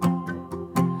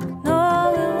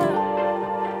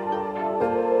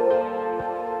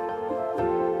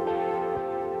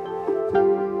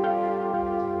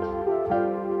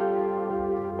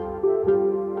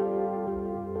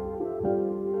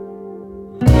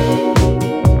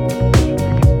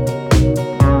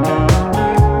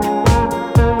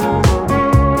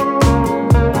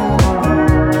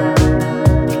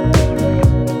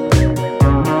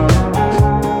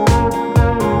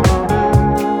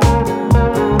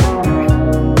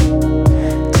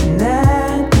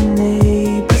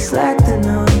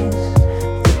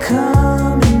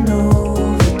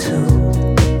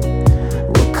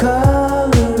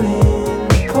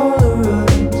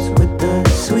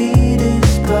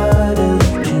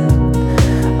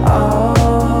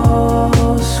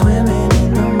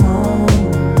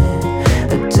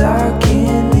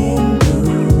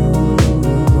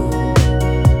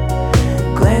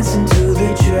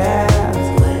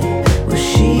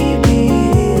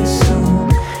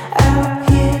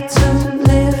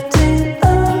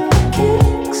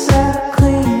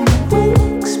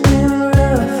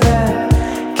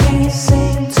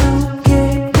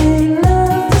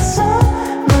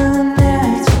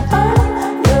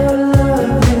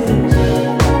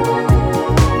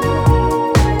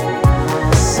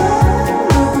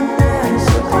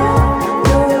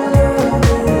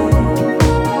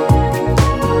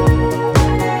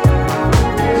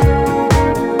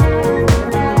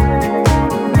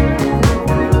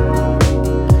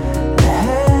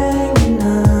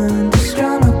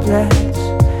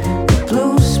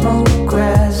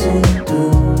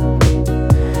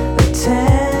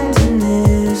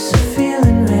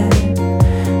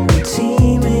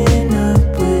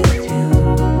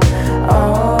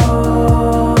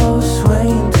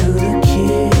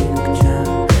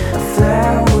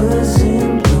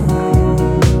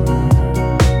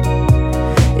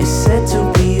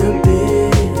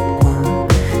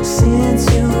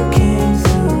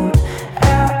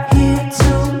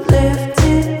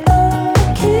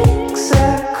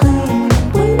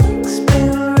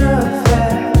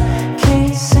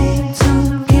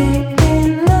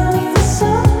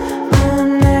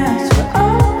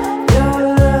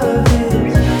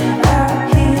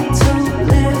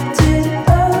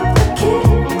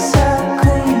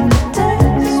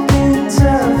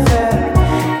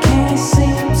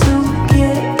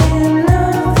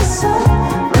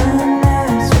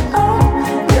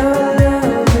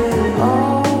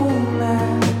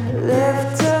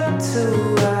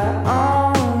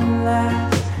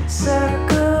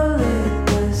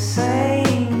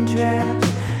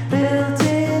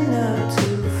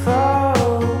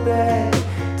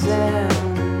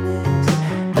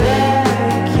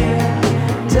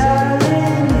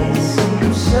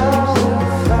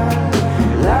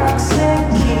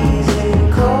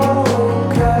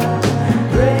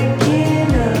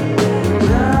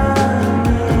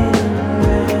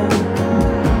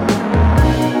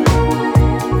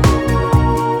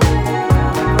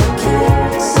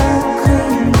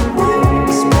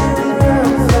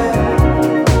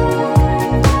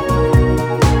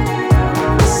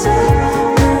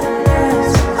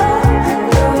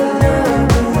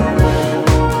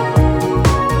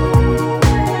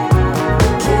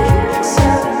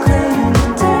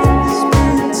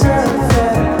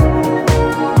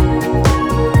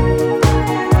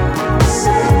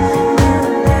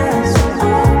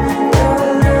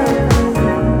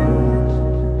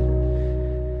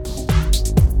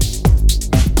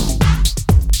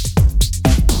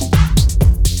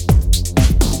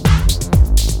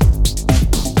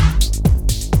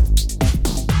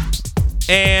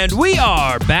 And we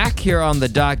are back here on the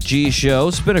Doc G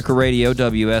Show, Spinnaker Radio,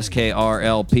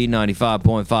 WSKRLP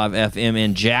 95.5 FM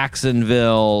in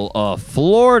Jacksonville,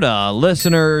 Florida.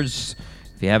 Listeners,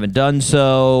 if you haven't done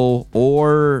so,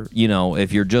 or,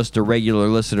 if you're just a regular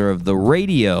listener of the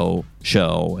radio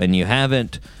show and you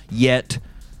haven't yet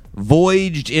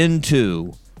voyaged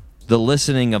into the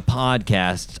listening of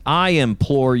podcasts, I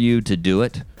implore you to do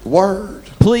it. Word.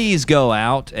 Please go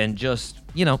out and just,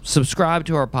 subscribe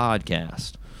to our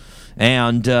podcast.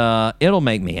 And it'll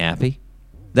make me happy.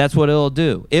 That's what it'll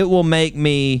do. It will make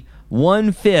me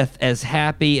 1/5 as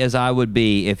happy as I would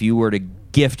be if you were to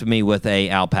gift me with a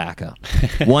alpaca.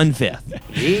 1/5.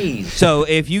 Jeez. So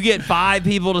if you get 5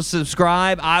 people to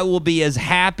subscribe, I will be as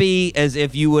happy as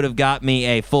if you would have got me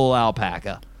a full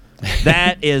alpaca.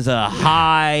 That is a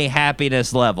high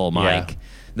happiness level, Mike. Yeah.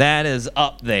 That is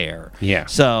up there. Yeah.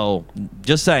 So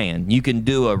just saying, you can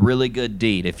do a really good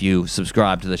deed if you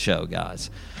subscribe to the show, guys.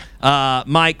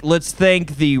 Mike, let's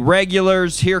thank the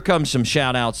regulars. Here comes some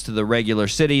shout-outs to the regular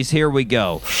cities. Here we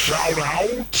go.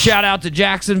 Shout out to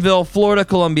Jacksonville, Florida,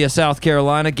 Columbia, South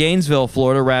Carolina, Gainesville,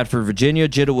 Florida, Radford, Virginia,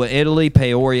 Genoa, Italy,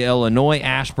 Peoria, Illinois,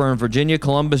 Ashburn, Virginia,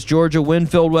 Columbus, Georgia,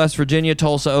 Winfield, West Virginia,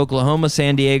 Tulsa, Oklahoma,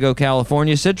 San Diego,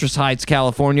 California, Citrus Heights,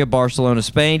 California, Barcelona,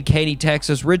 Spain, Katy,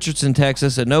 Texas, Richardson,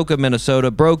 Texas, Anoka,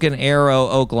 Minnesota, Broken Arrow,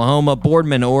 Oklahoma,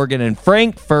 Boardman, Oregon, and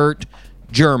Frankfurt,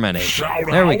 Germany.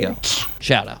 There we go.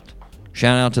 Shout out.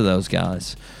 Shout out to those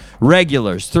guys.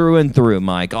 Regulars through and through,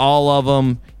 Mike. All of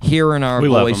them hearing our We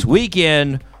love voice 'em. week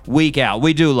in, week out.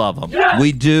 We do love them.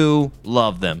 We do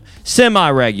love them.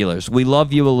 Semi-regulars, we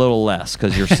love you a little less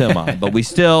because you're semi, but we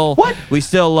still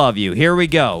love you. Here we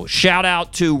go. Shout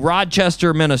out to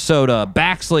Rochester, Minnesota,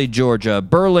 Baxley, Georgia,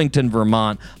 Burlington,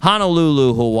 Vermont,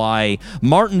 Honolulu, Hawaii,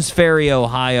 Martins Ferry,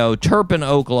 Ohio, Turpin,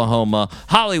 Oklahoma,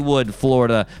 Hollywood,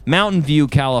 Florida, Mountain View,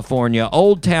 California,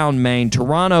 Old Town, Maine,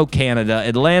 Toronto, Canada,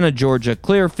 Atlanta, Georgia,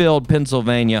 Clearfield,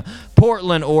 Pennsylvania,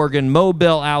 Portland, Oregon,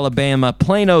 Mobile, Alabama,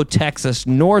 Plano, Texas,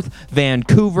 North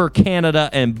Vancouver, Canada,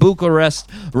 and Bucharest,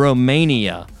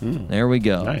 Romania. There we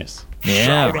go. Nice.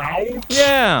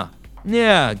 Yeah.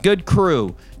 Yeah. Good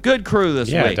crew. Good crew this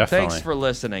Yeah, week. definitely. Thanks for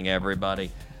listening, everybody.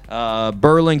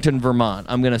 Burlington, Vermont.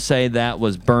 I'm going to say that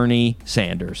was Bernie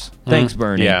Sanders. Thanks,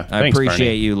 Bernie. Yeah, I thanks, appreciate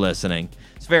Bernie. you listening.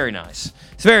 It's very nice.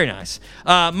 It's very nice.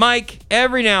 Mike,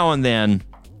 every now and then,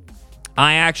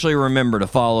 I actually remember to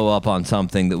follow up on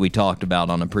something that we talked about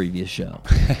on a previous show.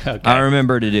 I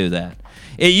remember to do that.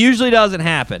 It usually doesn't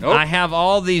happen. I have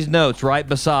all these notes right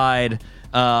beside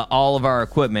all of our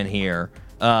equipment here,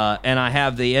 and I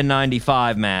have the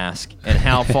N95 mask and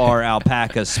how far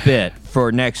alpacas spit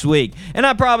for next week. And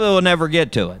I probably will never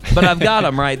get to it, but I've got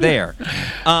them right there.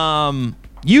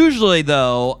 Usually,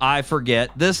 though, I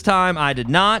forget. This time I did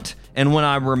not, and when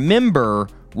I remember,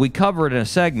 we covered in a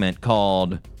segment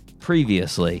called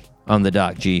Previously on the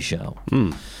Doc G Show.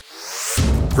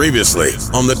 Previously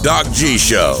on the Doc G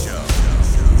Show.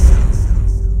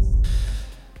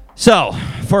 So,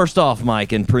 first off,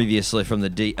 Mike, and previously from the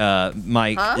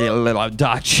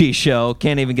Doc G Show,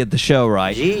 can't even get the show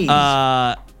right.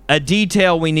 A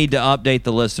detail we need to update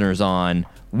the listeners on.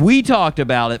 We talked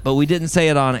about it, but we didn't say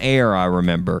it on air, I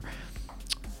remember.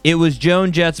 It was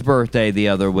Joan Jett's birthday the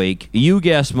other week. You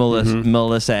guessed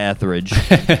Melissa Etheridge.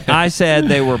 I said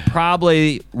they were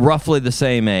probably roughly the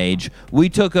same age. We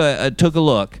took a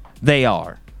look. They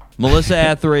are. Melissa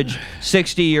Etheridge,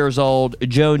 60 years old.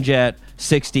 Joan Jett,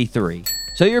 63.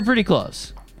 So you're pretty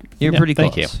close. You're pretty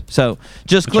close. Thank you. So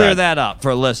just clear tried. that up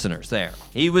for listeners there.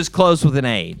 He was close with an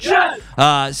age.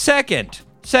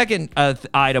 Second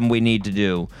item we need to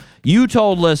do. You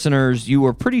told listeners you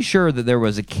were pretty sure that there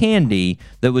was a candy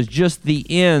that was just the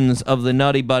ends of the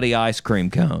Nutty Buddy ice cream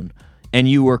cone, and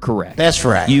you were correct. That's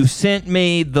right. You sent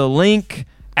me the link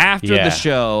after the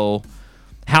show.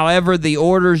 However, the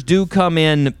orders do come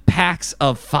in packs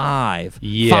of 5.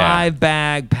 Yeah.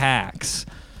 5-bag packs.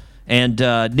 And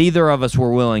neither of us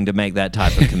were willing to make that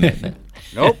type of commitment.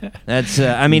 Nope. That's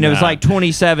it was like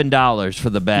 $27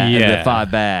 for the the 5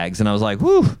 bags, and I was like,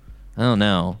 whew, I don't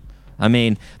know. I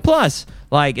mean, plus,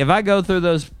 like, if I go through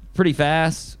those pretty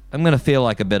fast, I'm gonna feel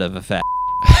like a bit of a fat.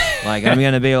 Like, I'm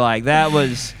gonna be like, that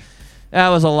was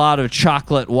a lot of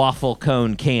chocolate waffle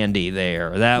cone candy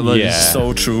there. That was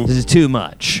So true. This is too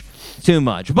much.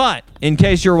 But in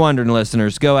case you're wondering,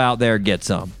 listeners, go out there, get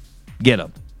some. Get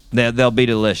them. They'll be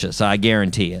delicious. I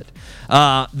guarantee it.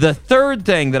 The third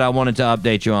thing that I wanted to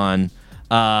update you on,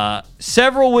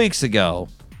 several weeks ago,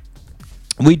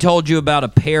 we told you about a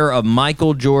pair of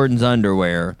Michael Jordan's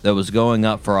underwear that was going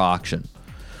up for auction.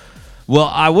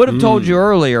 Well, I would have told you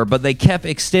earlier, but they kept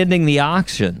extending the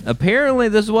auction. Apparently,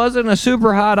 this wasn't a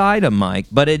super hot item, Mike,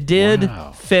 but it did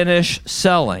finish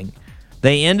selling.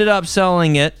 They ended up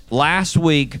selling it last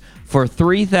week for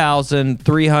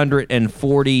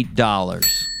 $3,340.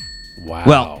 Wow.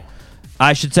 Well,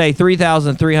 I should say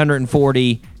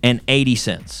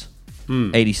 $3,340.80.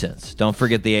 80 cents. Don't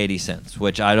forget the 80 cents,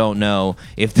 which I don't know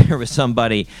if there was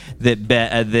somebody that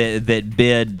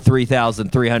bid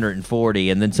 3,340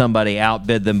 and then somebody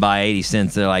outbid them by 80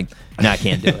 cents. They're like, no, I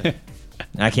can't do it.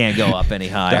 I can't go up any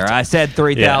higher. I said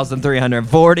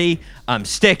 3,340. I'm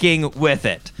sticking with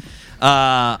it.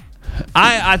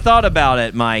 I thought about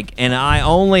it, Mike, and I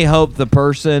only hope the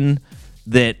person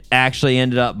that actually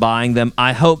ended up buying them,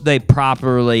 I hope they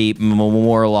properly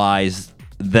memorialize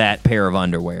that pair of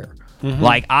underwear. Mm-hmm.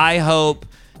 Like, I hope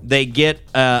they get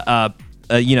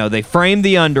they frame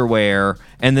the underwear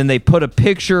and then they put a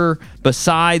picture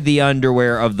beside the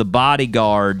underwear of the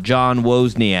bodyguard, John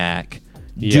Wozniak,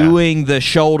 doing the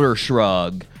shoulder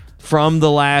shrug from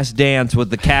The Last Dance with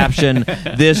the caption,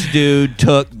 "This dude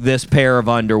took this pair of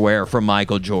underwear from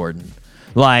Michael Jordan."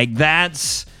 Like,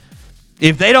 that's...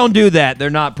 If they don't do that,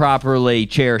 they're not properly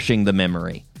cherishing the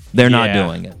memory. They're not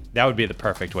doing it. That would be the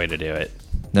perfect way to do it.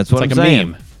 That's what It's I'm like saying. a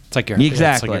meme. It's like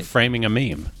you're framing a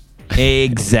meme.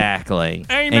 Exactly.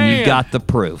 And you got the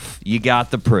proof.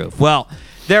 Well,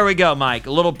 there we go, Mike.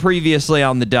 A little previously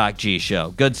on the Doc G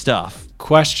Show. Good stuff.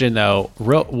 Question though,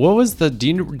 what was the? Do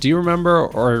you remember,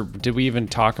 or did we even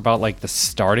talk about like the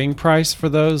starting price for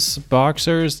those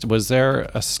boxers? Was there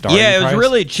a starting? Yeah, it was price?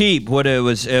 really cheap. What it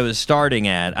was starting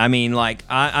at. I mean, like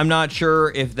I'm not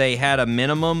sure if they had a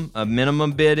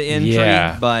minimum bid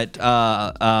entry, but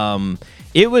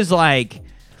it was like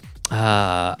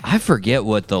I forget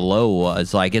what the low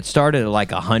was. Like it started at like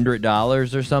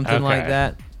 $100 or something like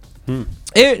that.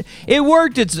 It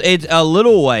worked. It's a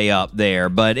little way up there,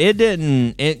 but it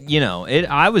didn't.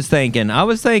 I was thinking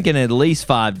at least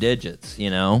 5 digits.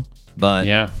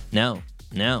 But no.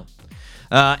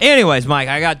 Anyways, Mike,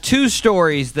 I got 2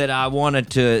 stories that I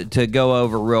wanted to go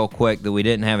over real quick that we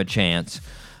didn't have a chance.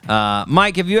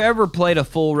 Mike, have you ever played a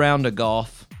full round of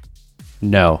golf?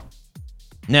 No,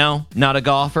 not a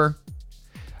golfer.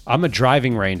 I'm a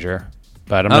driving ranger,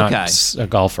 but I'm not a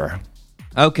golfer.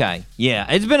 Okay, yeah.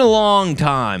 It's been a long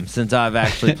time since I've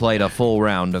actually played a full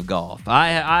round of golf. I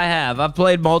have. I've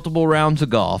played multiple rounds of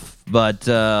golf, but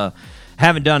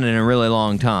haven't done it in a really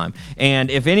long time. And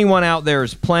if anyone out there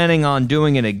is planning on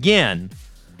doing it again,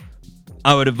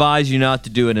 I would advise you not to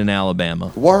do it in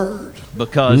Alabama. Word.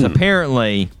 Because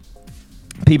apparently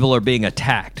people are being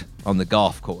attacked on the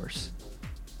golf course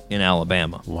in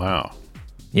Alabama. Wow.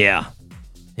 Yeah,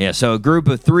 so a group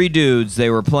of 3 dudes, they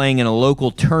were playing in a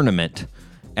local tournament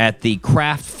at the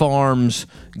Kraft Farms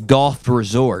Golf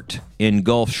Resort in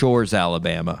Gulf Shores,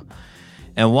 Alabama.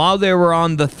 And while they were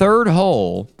on the 3rd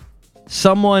hole,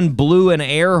 someone blew an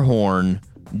air horn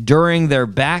during their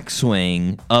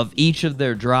backswing of each of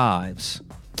their drives.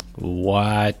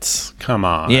 What? Come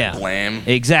on. Yeah. Wham.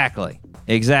 Exactly.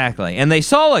 And they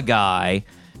saw a guy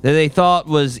that they thought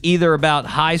was either about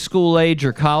high school age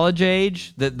or college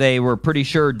age, that they were pretty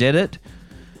sure did it.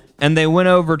 And they went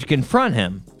over to confront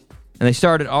him. And they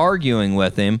started arguing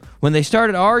with him. When they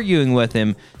started arguing with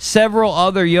him, several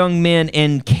other young men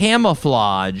in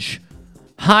camouflage,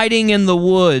 hiding in the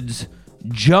woods,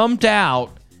 jumped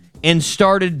out and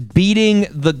started beating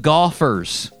the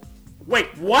golfers.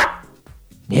 Wait, what?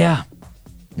 Yeah.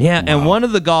 Yeah, and one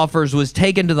of the golfers was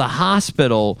taken to the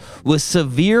hospital with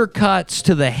severe cuts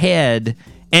to the head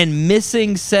and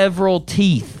missing several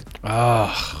teeth.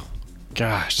 Oh,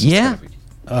 gosh. Yeah.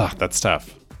 That's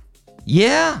tough.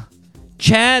 Yeah.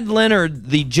 Chad Leonard,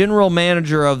 the general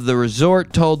manager of the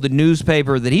resort, told the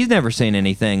newspaper that he's never seen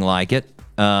anything like it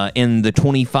in the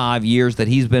 25 years that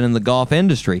he's been in the golf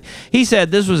industry. He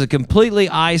said this was a completely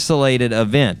isolated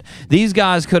event. These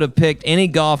guys could have picked any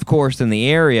golf course in the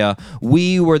area.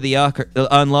 We were the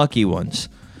unlucky ones.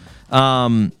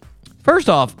 First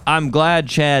off, I'm glad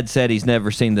Chad said he's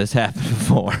never seen this happen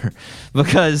before,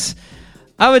 because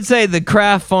I would say the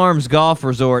Kraft Farms Golf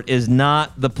Resort is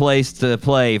not the place to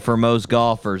play for most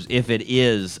golfers if it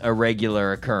is a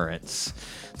regular occurrence.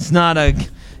 It's not a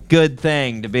good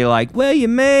thing to be like, well,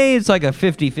 it's like a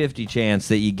 50-50 chance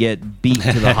that you get beat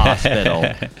to the hospital.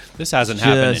 This hasn't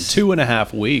happened in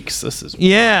 2.5 weeks. This is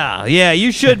Yeah,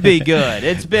 you should be good.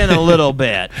 It's been a little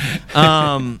bit.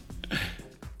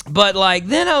 But like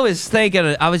then I was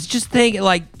just thinking,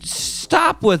 like,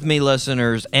 stop with me,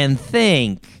 listeners, and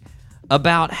think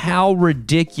about how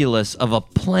ridiculous of a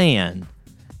plan,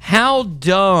 how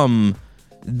dumb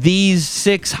these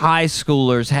 6 high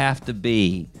schoolers have to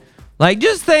be. Like,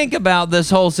 just think about this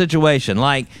whole situation.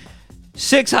 Like,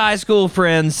 6 high school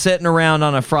friends sitting around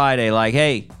on a Friday like,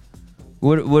 hey,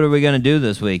 what are we going to do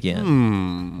this weekend?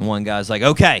 And one guy's like,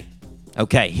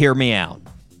 okay, hear me out.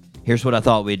 Here's what I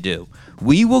thought we'd do.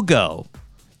 We will go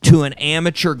to an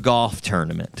amateur golf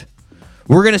tournament.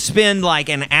 We're going to spend like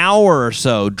an hour or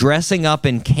so dressing up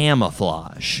in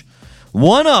camouflage.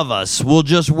 One of us will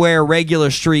just wear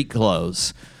regular street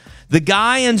clothes. The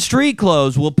guy in street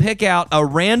clothes will pick out a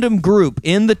random group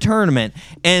in the tournament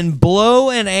and blow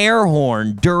an air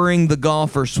horn during the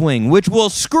golfer swing, which will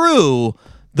screw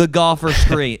the golfer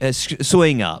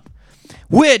swing up,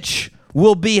 which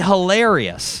will be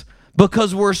hilarious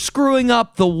because we're screwing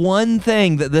up the one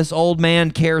thing that this old man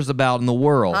cares about in the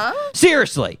world.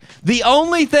 Seriously, the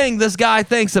only thing this guy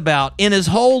thinks about in his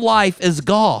whole life is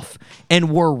golf,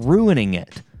 and we're ruining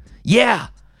it. Yeah,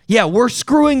 we're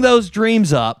screwing those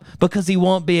dreams up because he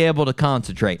won't be able to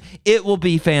concentrate. It will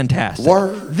be fantastic.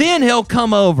 Then he'll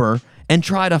come over and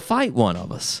try to fight one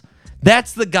of us.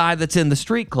 That's the guy that's in the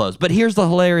street clothes. But here's the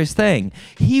hilarious thing.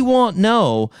 He won't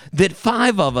know that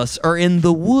 5 of us are in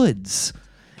the woods.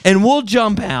 And we'll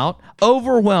jump out,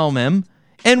 overwhelm him,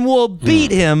 and we'll beat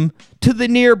him to the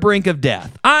near brink of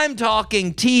death. I'm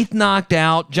talking teeth knocked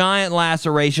out, giant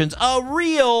lacerations, a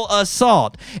real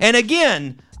assault. And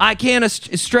again, I can't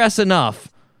stress enough,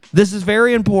 this is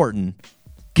very important,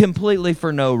 completely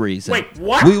for no reason. Wait,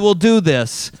 what? We will do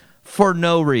this for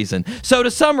no reason. So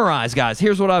to summarize, guys,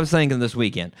 here's what I was thinking this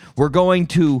weekend. We're going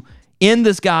to end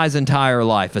this guy's entire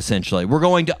life, essentially. We're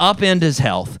going to upend his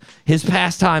health, his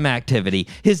pastime activity,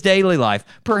 his daily life,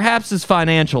 perhaps his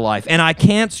financial life. And I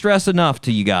can't stress enough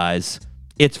to you guys,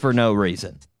 it's for no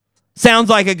reason.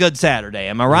 Sounds like a good Saturday,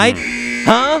 am I right?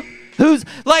 Huh? Who's,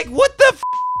 like, what the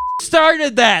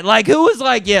started that? Like, who was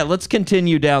like, yeah, let's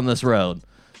continue down this road.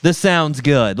 This sounds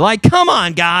good. Like, come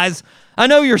on, guys. I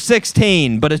know you're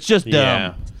 16, but it's just dumb.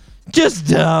 Yeah. Just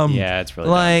dumb. Yeah, it's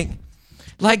really dumb.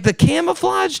 Like the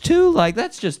camouflage too, like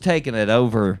that's just taking it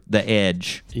over the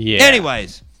edge. Yeah.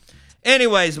 Anyways,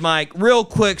 Mike, real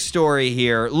quick story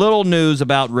here. Little news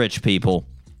about rich people.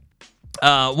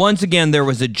 Once again, there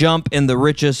was a jump in the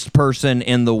richest person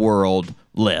in the world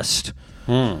list.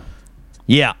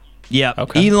 Yeah.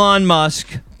 Okay. Elon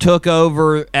Musk took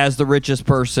over as the richest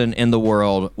person in the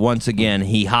world. Once again,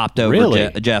 he hopped over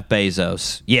Really? Jeff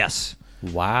Bezos. Yes.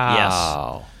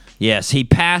 Wow. Yes, he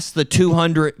passed the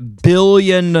 $200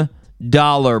 billion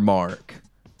mark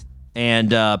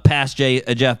and passed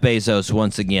Jeff Bezos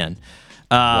once again.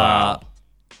 Wow.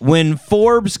 When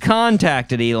Forbes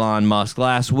contacted Elon Musk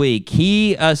last week,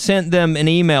 he sent them an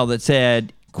email that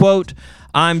said, quote,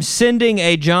 "I'm sending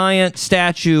a giant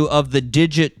statue of the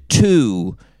digit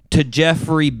 2 to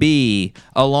Jeffrey B.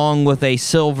 along with a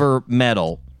silver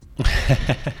medal."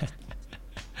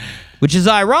 Which is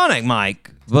ironic, Mike,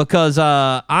 because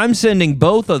I'm sending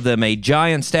both of them a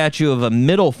giant statue of a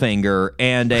middle finger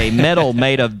and a medal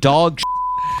made of dog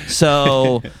shit.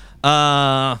 So,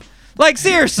 like,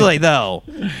 seriously, though.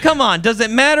 Come on, does it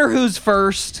matter who's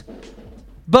first?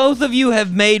 Both of you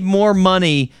have made more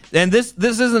money, and this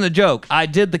isn't a joke. I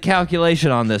did the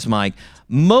calculation on this, Mike.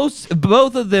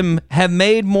 Both of them have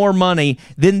made more money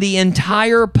than the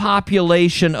entire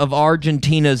population of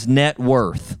Argentina's net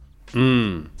worth.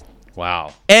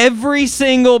 Wow. Every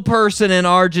single person in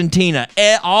Argentina,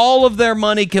 all of their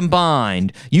money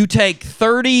combined, you take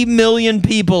 30 million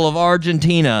people of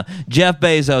Argentina, Jeff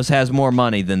Bezos has more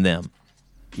money than them.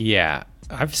 Yeah.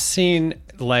 I've seen,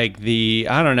 like,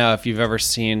 I don't know if you've ever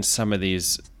seen some of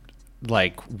these,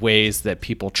 like, ways that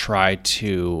people try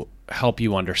to help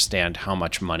you understand how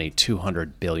much money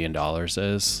 $200 billion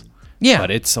is. Yeah.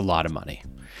 But it's a lot of money.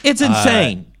 It's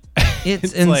insane.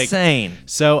 It's insane.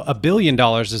 So $1 billion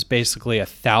is basically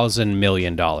 $1,000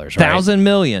 million, right? 1,000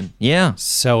 million, yeah.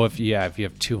 So if you have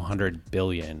 200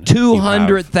 billion,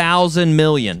 200,000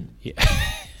 million. Yeah.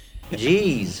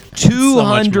 Jeez,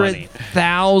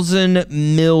 200,000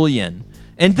 million.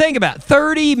 And think about it,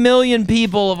 30 million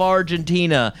people of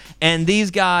Argentina, and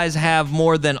these guys have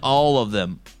more than all of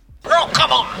them. Girl,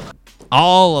 come on.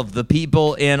 All of the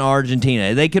people in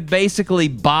Argentina. They could basically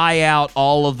buy out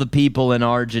all of the people in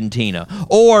Argentina.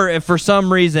 Or if for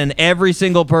some reason every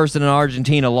single person in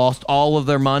Argentina lost all of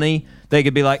their money, they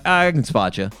could be like, I can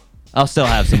spot you. I'll still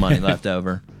have some money left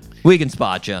over. We can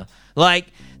spot you. Like,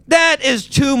 that is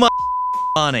too much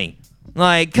money.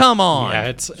 Like, come on. Yeah,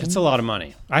 it's a lot of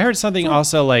money. I heard something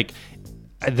also like,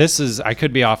 I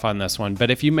could be off on this one,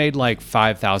 but if you made like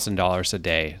 $5,000 a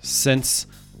day since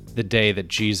the day that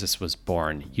Jesus was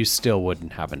born, you still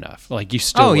wouldn't have enough. Like, you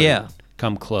still wouldn't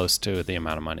come close to the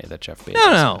amount of money that Jeff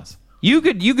Bezos has. You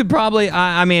could probably,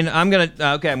 I mean, I'm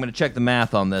gonna check the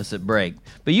math on this at break,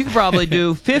 but you could probably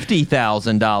do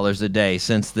 $50,000 a day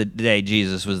since the day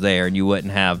Jesus was there, and you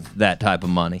wouldn't have that type of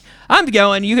money.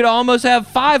 You could almost have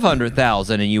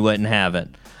 500,000 and you wouldn't have it.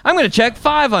 I'm going to check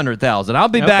 500,000. I'll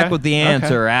be back with the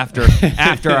answer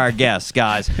after our guests,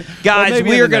 guys. Guys,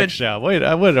 we are going to show. We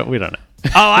don't know.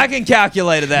 Oh, I can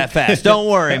calculate it that fast. Don't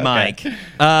worry, Mike.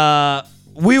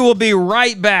 We will be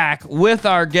right back with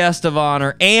our guest of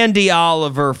honor, Andy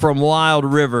Oliver from Wild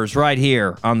Rivers, right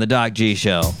here on the Doc G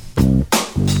Show.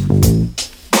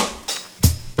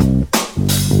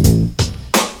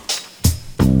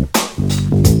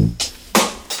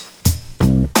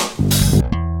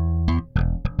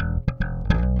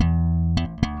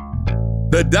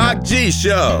 The Doc G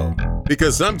Show.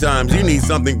 Because sometimes you need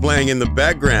something playing in the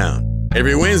background.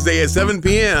 Every Wednesday at 7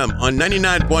 p.m. on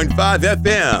 99.5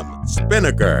 FM,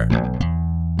 Spinnaker.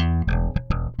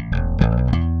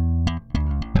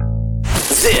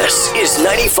 This is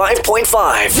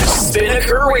 95.5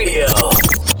 Spinnaker Radio.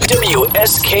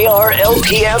 WSKR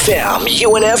LP-FM,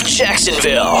 UNF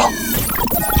Jacksonville.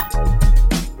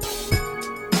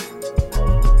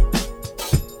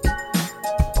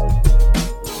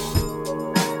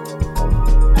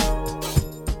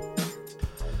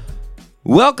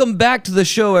 Welcome back to the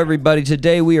show, everybody.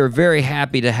 Today we are very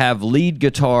happy to have lead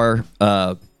guitarist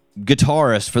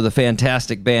for the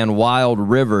fantastic band Wild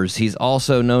Rivers. He's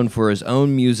also known for his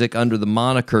own music under the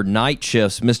moniker Night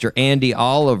Shifts, Mr. Andy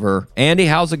Oliver. Andy,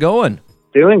 how's it going?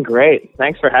 Doing great.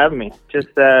 Thanks for having me.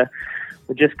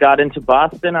 We just got into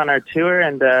Boston on our tour,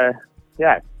 and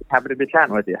happy to be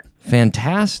chatting with you.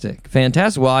 Fantastic.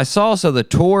 Well, I saw, the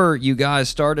tour, you guys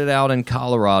started out in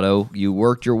Colorado. You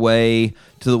worked your way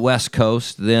to the West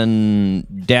Coast, then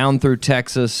down through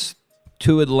Texas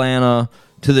to Atlanta,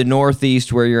 to the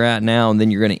Northeast where you're at now, and then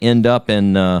you're going to end up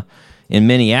in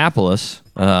Minneapolis.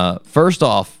 First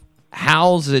off,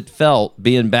 how's it felt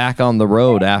being back on the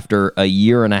road after a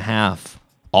year and a half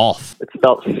off? It's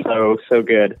felt so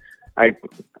good. I'd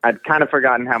kind of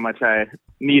forgotten how much I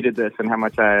needed this and how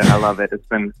much I love it. It's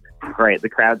been great. The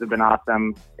crowds have been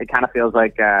awesome. It kind of feels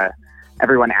like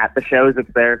everyone at the shows,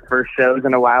 it's their first shows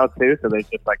in a while too, so there's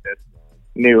just like this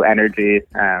new energy.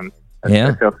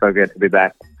 It feels so good to be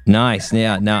back. Nice.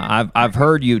 Yeah. Now, I've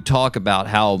heard you talk about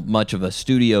how much of a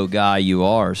studio guy you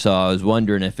are, so I was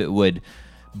wondering if it would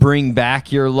bring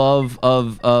back your love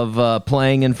of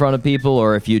playing in front of people,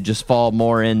 or if you just fall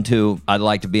more into I'd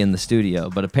like to be in the studio.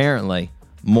 But apparently,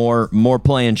 more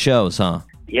playing shows, huh?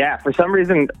 Yeah, for some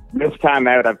reason, this time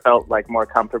out, I felt like more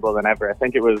comfortable than ever. I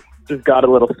think it was just got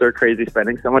a little stir crazy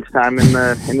spending so much time in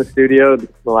the studio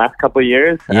the last couple of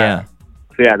years. Yeah.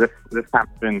 This time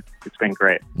it's been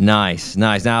great. Nice.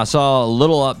 Now I saw a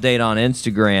little update on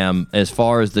Instagram as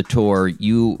far as the tour.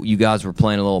 You guys were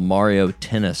playing a little Mario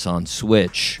Tennis on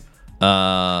Switch. It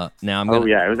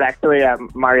was actually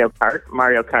Mario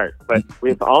Kart, but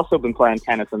we've also been playing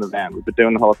tennis in the van. We've been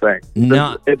doing the whole thing.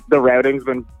 The routing's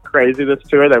been crazy this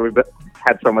tour that we've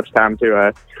had so much time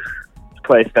to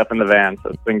play stuff in the van, so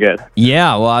it's been good.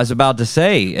 Yeah, well, I was about to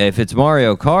say, if it's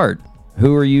Mario Kart,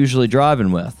 who are you usually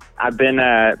driving with? I've been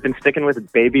sticking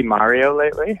with Baby Mario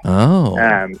lately. Oh.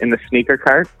 In the sneaker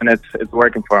cart, and it's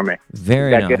working for me.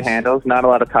 Very got nice. Good handles, not a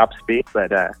lot of top speed, but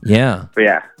yeah. But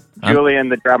yeah. Julian,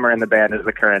 the drummer in the band, is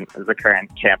the current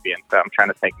champion, so I'm trying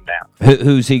to take him down.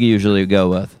 Who's he usually go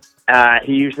with?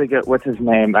 He usually what's his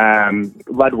name?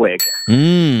 Ludwig. Wow.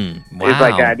 He's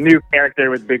like a new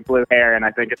character with big blue hair, and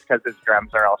I think it's because his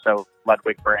drums are also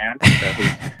Ludwig brand. So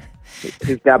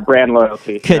he's got brand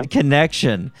loyalty.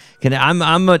 Connection.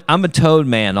 I'm a Toad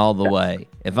man all the way.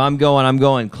 If I'm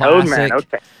going classic. Toad man,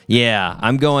 okay. Yeah,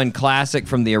 I'm going classic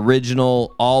from the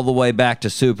original all the way back to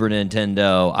Super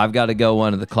Nintendo. I've got to go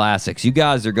one of the classics. You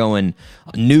guys are going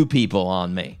new people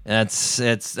on me.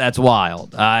 That's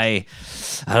wild. I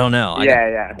don't know.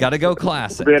 Got to go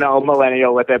classic. Being an old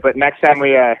millennial with it, but next time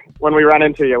when we run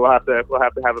into you, we'll have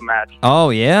to have a match. Oh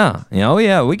yeah.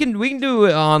 We can do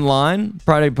it online.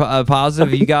 Probably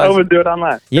positive. You guys. We'll do it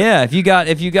online. Yeah, if you got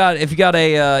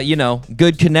a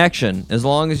good connection, as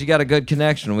long as you got a good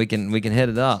connection, we can hit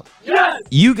it up. Yes!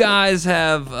 You guys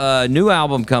have a new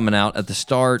album coming out at the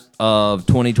start of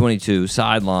 2022,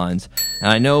 Sidelines.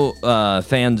 And I know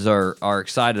fans are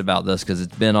excited about this because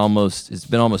it's been almost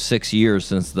 6 years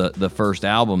since the first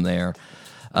album there.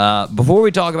 Before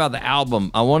we talk about the album,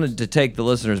 I wanted to take the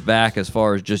listeners back as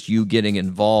far as just you getting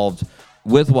involved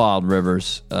with Wild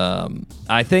Rivers.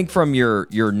 I think from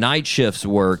your Night Shifts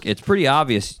work, it's pretty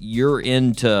obvious you're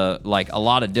into like a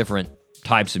lot of different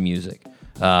types of music.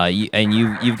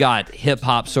 You've got hip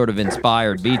hop sort of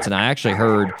inspired beats, and I actually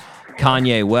heard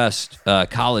Kanye West,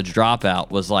 College Dropout,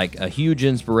 was like a huge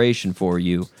inspiration for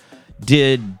you.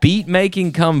 Did beat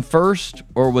making come first,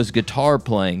 or was guitar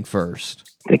playing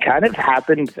first? They kind of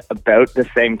happened about the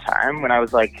same time. When I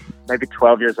was like maybe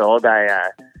 12 years old, I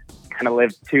kind of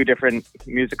lived two different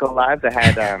musical lives. I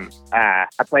had I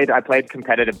played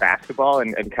competitive basketball,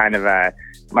 and kind of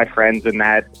my friends in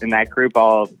that group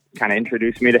all kind of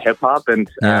introduced me to hip hop,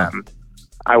 and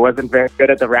I wasn't very good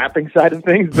at the rapping side of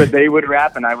things, but they would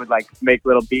rap and I would like make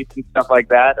little beats and stuff like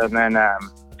that. And then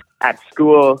at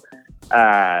school,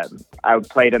 I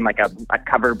played in like a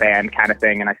cover band kind of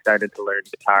thing, and I started to learn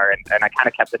guitar, and I kind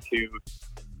of kept the two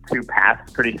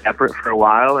paths pretty separate for a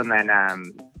while, and then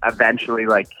eventually,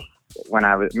 like when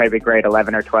I was maybe grade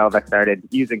 11 or 12, I started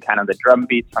using kind of the drum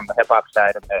beats from the hip hop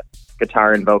side and the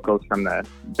guitar and vocals from the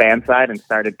band side, and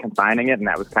started combining it. And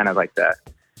that was kind of like the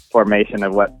formation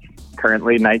of what's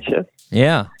currently Night Shift.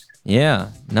 Yeah.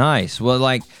 Nice. Well,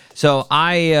 like, so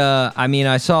I mean,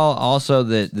 I saw also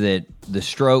that the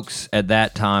Strokes at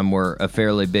that time were a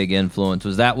fairly big influence.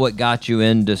 Was that what got you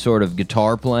into sort of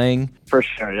guitar playing? For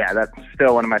sure, yeah. That's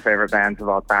still one of my favorite bands of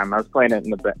all time. I was playing it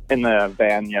in the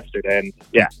band yesterday, and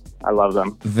yeah, I love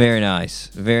them. Very nice,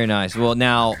 very nice. Well,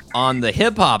 now on the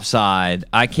hip hop side,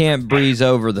 I can't breeze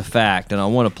over the fact, and I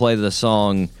want to play the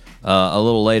song a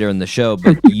little later in the show.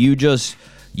 But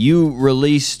you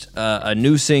released a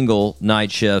new single,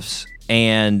 Night Shifts,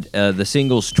 and the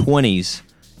single's 20s,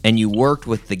 and you worked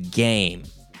with The Game,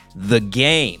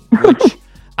 which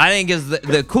I think is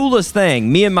the coolest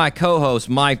thing. Me and my co-host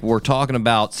Mike were talking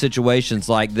about situations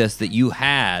like this that you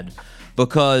had,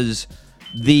 because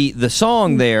the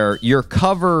song there, your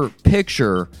cover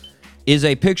picture, is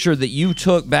a picture that you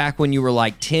took back when you were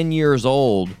like 10 years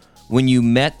old, when you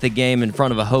met The Game in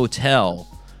front of a hotel.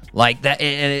 Like that,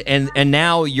 and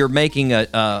now you're making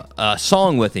a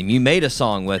song with him. You made a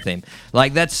song with him.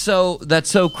 Like that's so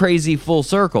crazy full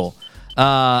circle.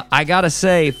 I gotta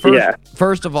say,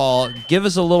 first of all, give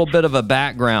us a little bit of a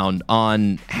background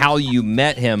on how you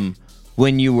met him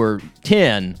when you were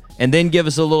 10, and then give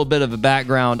us a little bit of a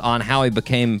background on how he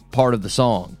became part of the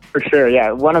song. For sure,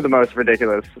 yeah. One of the most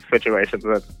ridiculous situations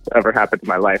that's ever happened in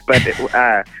my life. But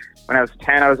when I was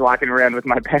 10, I was walking around with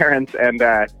my parents, and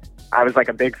I was like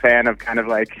a big fan of kind of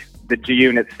like the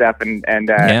G-Unit stuff, and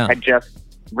had just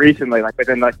recently, like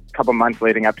within the couple months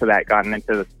leading up to that, gotten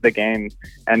into the Game,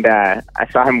 and I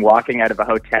saw him walking out of a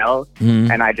hotel,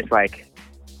 and I just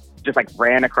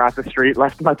ran across the street,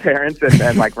 left my parents,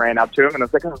 and like ran up to him, and I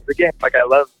was like, "Oh, The Game! Like I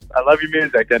love your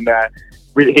music," and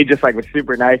he just like was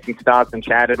super nice and stopped and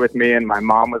chatted with me, and my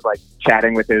mom was like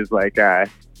chatting with his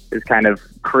kind of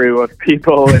crew of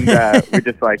people, and we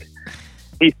just like.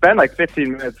 He spent like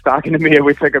 15 minutes talking to me, and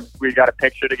we got a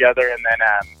picture together, and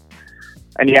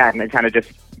it kind of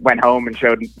just went home and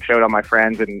showed all my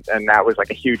friends, and that was like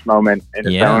a huge moment in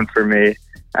its own for me.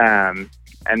 And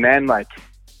then like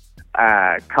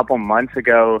a couple months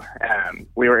ago,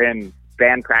 we were in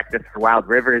band practice for Wild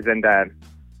Rivers, and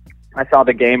I saw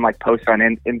The Game like post on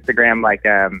Instagram, like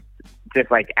just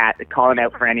like calling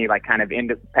out for any like kind of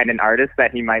independent artists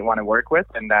that he might want to work with,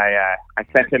 and I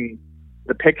sent him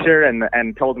the picture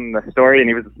and told him the story,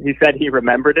 and he said he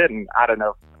remembered it, and I don't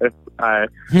know if I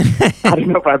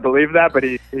I believe that, but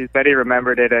he said he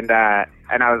remembered it, and I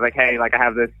was like, hey, like I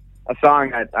have a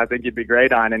song I think you'd be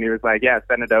great on, and he was like, yeah,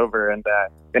 send it over, and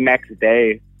the next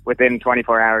day, within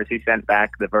 24 hours, he sent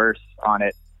back the verse on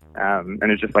it, and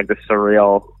it's just like this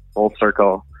surreal full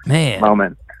circle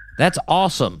moment. That's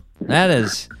awesome. That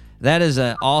is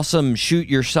an awesome shoot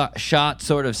your shot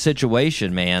sort of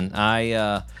situation, man.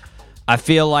 I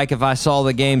feel like if I saw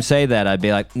The Game say that, I'd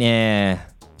be like, nah,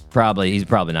 he's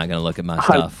probably not going to look at my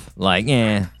stuff. Like,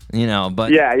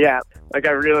 but... Yeah. Like,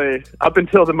 I really, up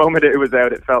until the moment it was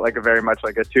out, it felt like a very much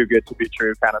like a too good to be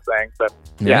true kind of thing. So,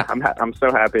 yeah. I'm so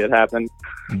happy it happened.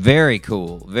 Very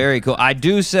cool. Very cool. I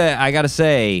got to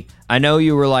say, I know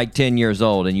you were like 10 years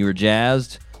old and you were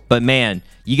jazzed, but man,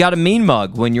 you got a mean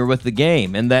mug when you're with The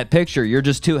Game. In that picture, you're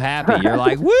just too happy. You're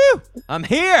like, woo, I'm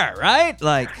here, right?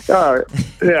 Like, oh,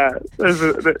 yeah.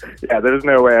 There's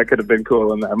no way I could have been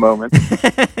cool in that moment.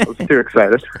 I was too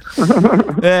excited.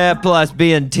 Yeah. Plus,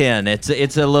 being 10, it's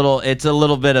a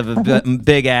little bit of a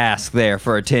big ask there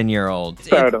for a 10-year-old.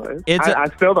 Totally. I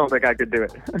still don't think I could do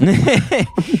it.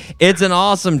 It's an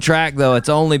awesome track, though. It's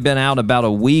only been out about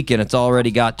a week, and it's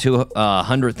already got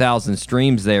 200,000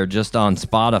 streams there just on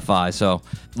Spotify. So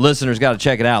listeners got to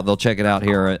check it out. They'll check it out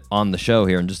here on the show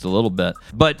here in just a little bit.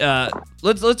 But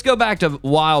let's go back to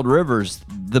Wild Rivers.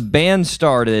 The band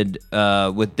started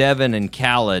with Devin and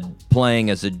Khaled playing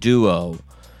as a duo,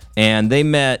 and they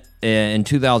met in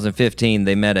 2015.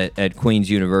 They met at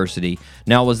Queen's University.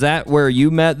 Now, was that where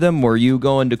you met them? Were you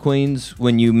going to Queen's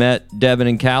when you met Devin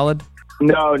and Khaled?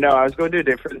 No, I was going to a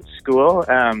different school.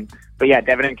 But yeah,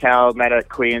 Devin and Cal met at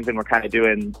Queen's, and we're kind of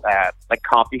doing like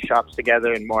coffee shops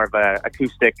together and more of a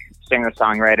acoustic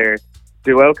singer-songwriter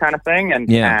duo kind of thing. And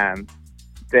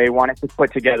they wanted to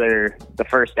put together the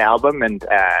first album, and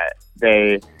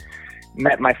they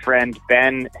met my friend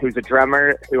Ben, who's a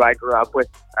drummer who I grew up with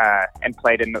and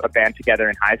played in a band together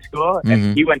in high school. Mm-hmm.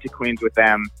 And he went to Queen's with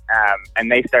them,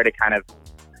 and they started kind of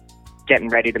getting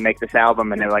ready to make this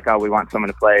album, and they're like, oh, we want someone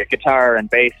to play guitar and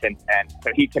bass, and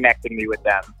so he connected me with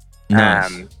them.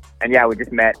 Nice. And yeah, we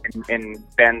just met in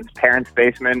Ben's parents'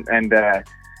 basement, and there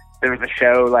was a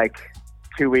show like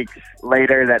 2 weeks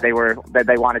later that they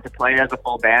wanted to play as a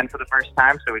full band for the first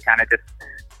time. So we kind of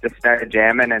just started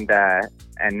jamming and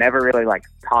never really like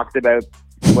talked about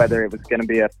whether it was going to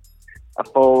be a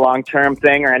full long-term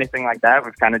thing or anything like that.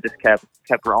 We've kind of just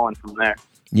kept rolling from there.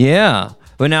 Yeah.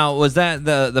 But now, was that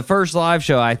the first live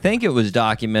show? I think it was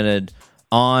documented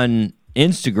on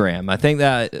Instagram. I think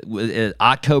that was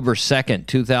October 2nd,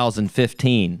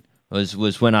 2015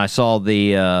 was when I saw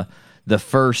the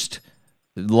first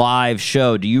live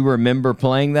show. Do you remember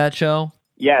playing that show?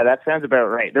 Yeah, that sounds about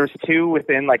right. There was two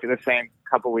within like the same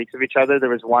couple weeks of each other. There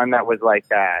was one that was like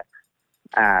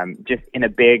just in a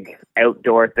big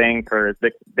outdoor thing for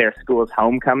their school's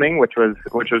homecoming, which was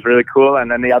really cool.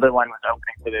 And then the other one was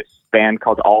opening for this band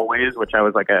called Always, which I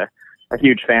was like a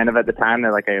huge fan of at the time.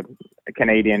 They're like a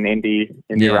Canadian indie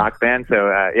rock band.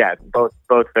 So yeah,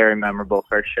 both very memorable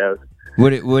first shows.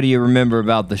 What do you remember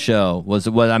about the show? Was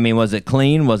it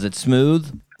clean? Was it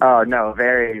smooth? Oh no,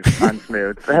 very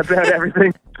unsmooth. About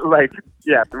everything. Like,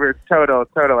 yeah, we're total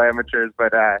amateurs.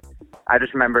 But I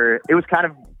just remember it was kind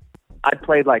of. I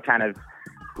played like kind of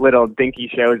little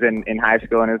dinky shows in high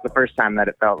school, and it was the first time that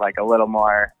it felt like a little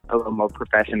more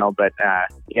professional. But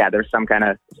yeah, there's some kind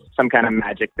of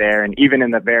magic there, and even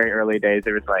in the very early days,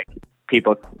 there was like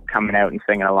people coming out and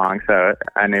singing along. So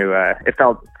I knew it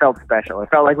felt special. It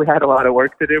felt like we had a lot of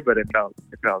work to do, but it felt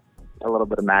a little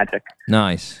bit of magic.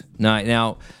 Nice.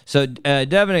 Now, so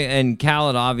Devin and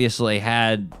Khaled obviously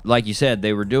had, like you said,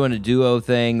 they were doing a duo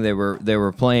thing. They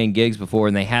were playing gigs before,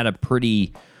 and they had a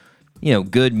pretty,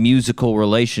 good musical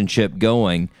relationship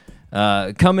going.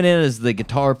 Coming in as the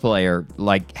guitar player,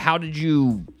 like, how did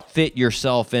you fit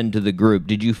yourself into the group?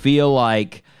 Did you feel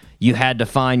like you had to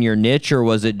find your niche, or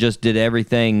was it just did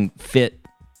everything fit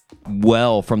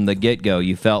well from the get-go?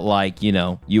 You felt like,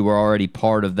 you were already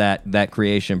part of that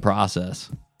creation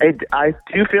process. I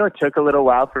do feel it took a little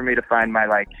while for me to find my,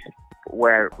 like,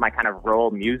 where my kind of role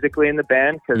musically in the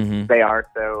band, because they are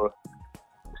so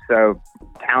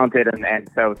talented and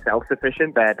so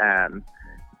self-sufficient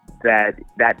that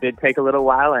did take a little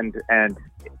while. And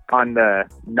on the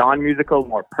non-musical,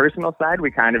 more personal side,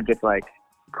 we kind of just like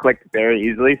clicked very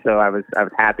easily. So I was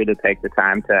happy to take the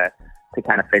time to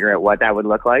kind of figure out what that would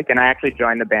look like. And I actually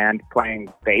joined the band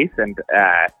playing bass, and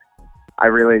I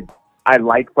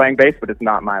like playing bass, but it's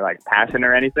not my like passion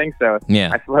or anything. So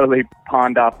yeah. I slowly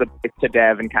pawned off the bass to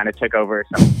Dev and kind of took over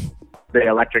the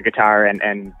electric guitar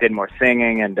and did more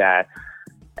singing, and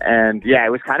yeah, it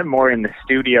was kind of more in the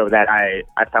studio that I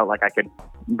felt like I could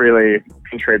really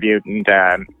contribute,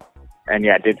 and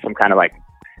yeah, did some kind of like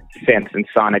synths and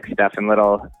sonic stuff and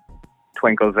little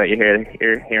twinkles that you hear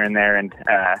here and there, and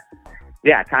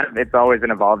yeah, kind of it's always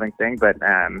an evolving thing, but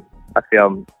I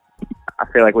feel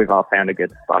like we've all found a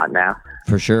good spot now.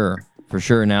 For sure.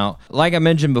 Now, like I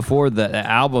mentioned before,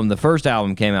 the first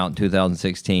album came out in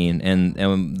 2016,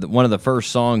 and one of the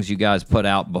first songs you guys put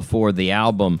out before the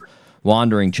album,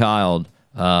 Wandering Child,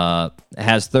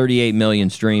 has 38 million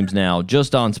streams now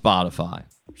just on Spotify.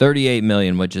 38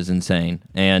 million, which is insane.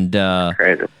 And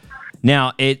crazy.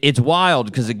 Now, it's wild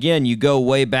because, again, you go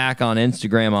way back on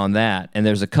Instagram on that, and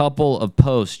there's a couple of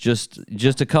posts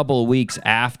just a couple of weeks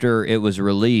after it was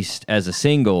released as a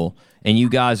single, and you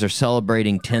guys are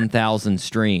celebrating 10,000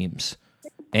 streams.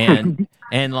 And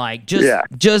like,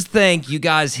 just think you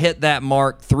guys hit that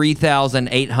mark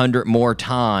 3,800 more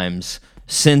times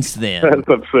since then. That's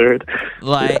absurd.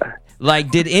 Like,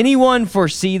 did anyone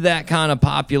foresee that kind of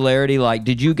popularity? Like,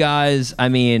 did you guys, I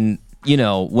mean,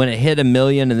 when it hit 1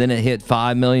 million and then it hit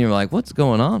 5 million, you're like, what's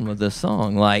going on with this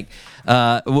song? Like,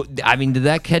 I mean, did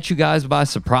that catch you guys by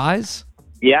surprise?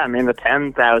 Yeah, I mean, the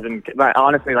 10,000,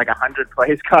 honestly, like 100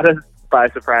 plays caught us by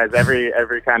surprise.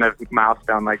 Every kind of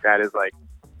milestone like that is like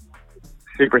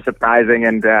super surprising,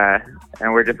 and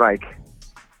we're just like,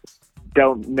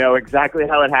 don't know exactly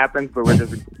how it happens, but we're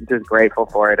just grateful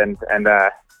for it, and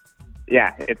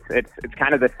yeah, it's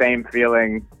kind of the same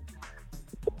feeling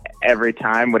every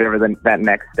time, whatever that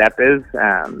next step is.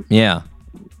 Yeah.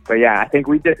 But yeah, I think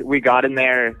we got in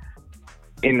there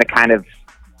in the kind of,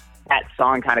 that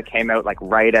song kind of came out like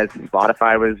right as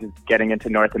Spotify was getting into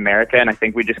North America, and I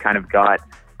think we just kind of got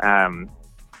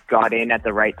in at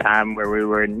the right time where we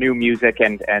were new music,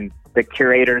 and the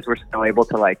curators were still able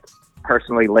to like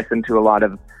personally listen to a lot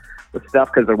of the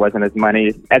stuff because there wasn't as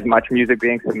much music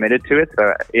being submitted to it.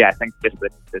 So yeah, I think just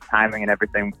the timing and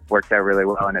everything worked out really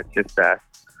well, and it's just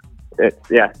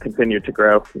continued to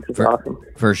grow, which is awesome.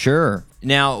 For sure.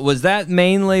 Now, was that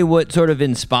mainly what sort of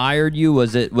inspired you?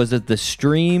 Was it the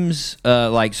streams,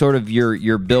 like sort of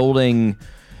your building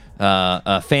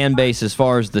fan base as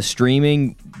far as the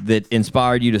streaming that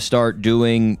inspired you to start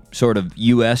doing sort of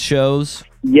U.S. shows?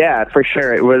 Yeah, for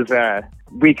sure. It was,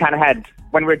 we kind of had,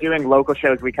 when we were doing local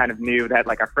shows, we kind of knew that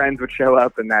like our friends would show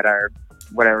up and that our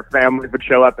whatever families would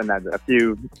show up and that a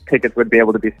few tickets would be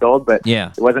able to be sold. But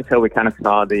yeah, it wasn't until we kind of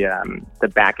saw the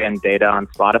back end data on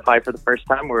Spotify for the first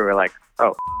time where we were like,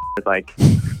 oh, it's like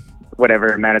whatever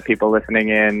amount of people listening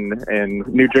in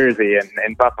New Jersey and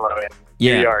in Buffalo and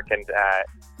New York. And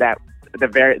that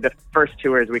the first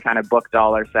tours we kind of booked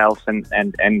all ourselves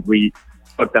and we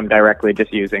booked them directly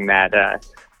just using that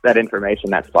information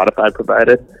that Spotify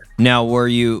provided. Now, were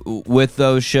you, with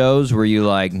those shows, were you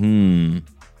like,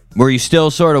 were you still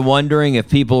sort of wondering if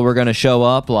people were going to show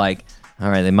up? Like, all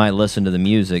right, they might listen to the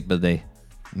music, but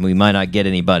we might not get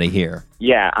anybody here.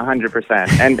 Yeah,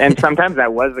 100%. And sometimes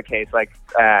that was the case. Like,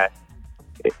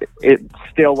 it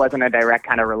still wasn't a direct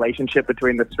kind of relationship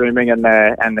between the streaming and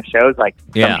the shows. Like,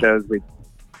 some shows we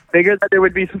figured that there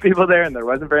would be some people there, and there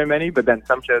wasn't very many. But then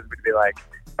some shows would be like,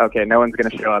 okay, no one's going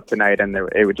to show up tonight, and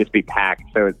it would just be packed.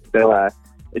 So it's still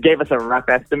it gave us a rough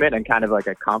estimate and kind of like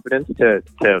a confidence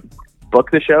to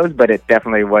book the shows, but it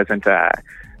definitely wasn't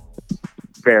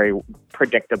very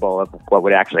predictable of what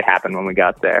would actually happen when we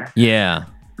got there. Yeah.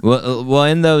 Well,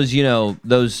 in those,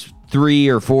 those 3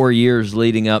 or 4 years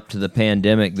leading up to the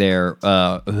pandemic there,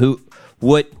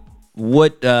 what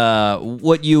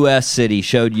U.S. city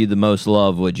showed you the most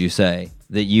love, would you say?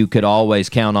 That you could always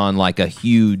count on like a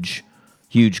huge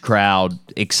crowd,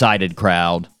 excited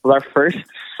crowd? Well, our first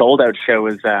sold-out show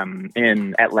was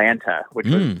in Atlanta, which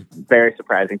was very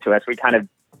surprising to us. We kind of,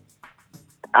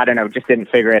 I don't know, just didn't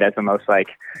figure it as the most like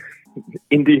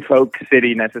indie folk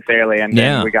city necessarily. And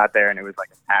then we got there and it was like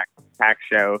a packed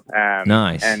show.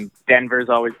 Nice. And Denver's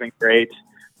always been great.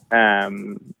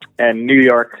 And New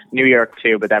York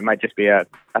too, but that might just be a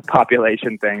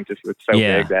population thing. Just it's so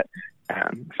big that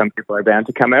some people are bound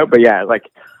to come out. But yeah, like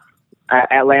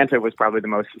Atlanta was probably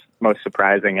the most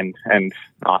surprising and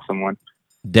awesome one.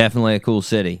 Definitely a cool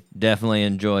city. Definitely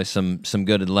enjoy some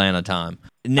good Atlanta time.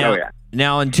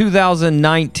 Now in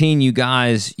 2019, you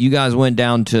guys went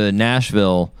down to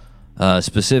Nashville,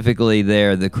 specifically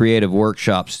there, the Creative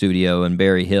Workshop Studio in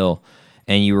Berry Hill,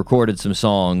 and you recorded some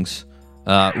songs.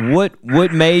 What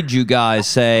made you guys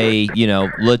say,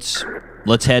 let's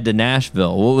head to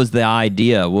Nashville? What was the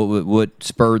idea? What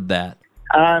spurred that?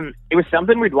 It was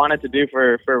something we'd wanted to do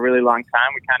for a really long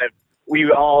time. We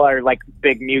all are like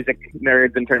big music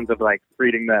nerds in terms of like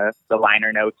reading the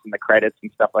liner notes and the credits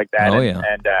and stuff like that.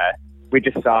 And we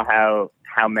just saw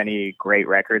how many great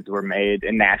records were made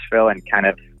in Nashville and kind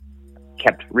of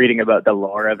kept reading about the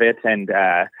lore of it and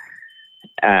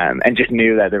just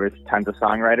knew that there was tons of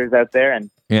songwriters out there. And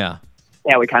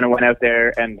we kind of went out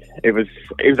there and it was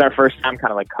our first time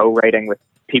kind of like co-writing with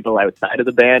people outside of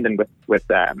the band and with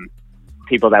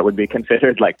people that would be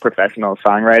considered like professional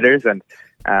songwriters. And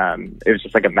it was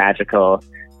just like a magical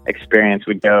experience.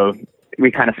 We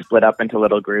kind of split up into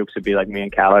little groups. It'd be like me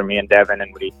and Cal or me and Devin,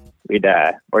 and we'd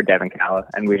or Devin Cal,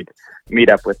 and we'd meet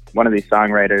up with one of these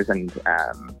songwriters, and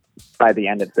by the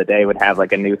end of the day would have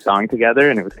like a new song together.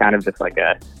 And it was kind of just like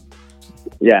an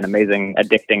amazing,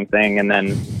 addicting thing. And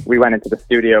then we went into the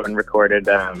studio and recorded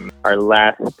our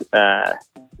last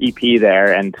EP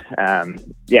there, and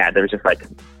there was just like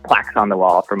plaques on the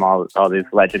wall from all these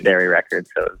legendary records.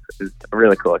 So it was a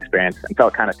really cool experience and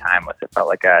felt kind of timeless. It felt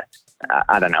like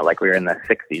I don't know, like we were in the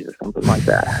 60s or something like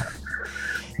that.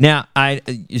 Now,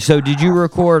 so did you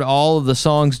record all of the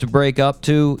Songs to Break Up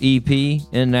To EP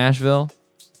in Nashville?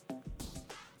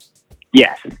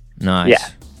 Yes. Nice. Yeah.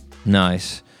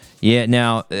 Nice. Yeah.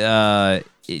 Now,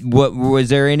 what was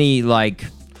there any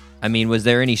was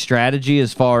there any strategy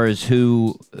as far as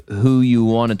who you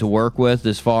wanted to work with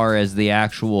as far as the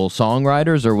actual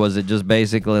songwriters, or was it just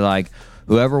basically like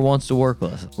whoever wants to work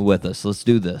with us, let's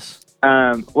do this?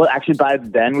 Well, actually, by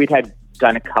then we'd had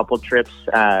done a couple trips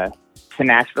to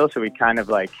Nashville, so we kind of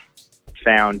like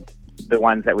found the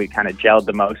ones that we kind of gelled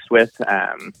the most with.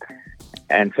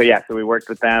 And so we worked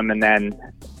with them, and then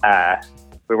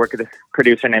we worked with this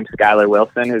producer named Skylar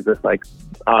Wilson, who's this like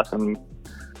awesome,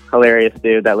 hilarious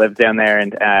dude that lives down there,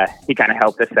 and he kind of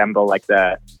helped assemble like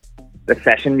the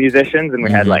session musicians, and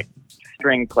we had like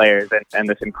string players and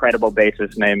this incredible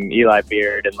bassist named Eli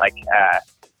Beard, and like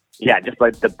just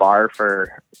like the bar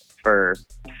for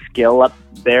skill up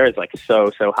there is like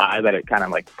so high that it kind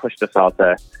of like pushed us all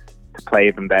to play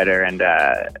even better, and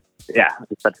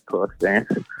it's such a cool experience.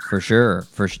 For sure.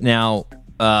 Now,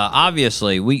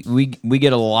 obviously, we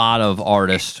get a lot of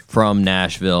artists from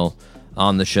Nashville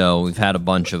on the show. We've had a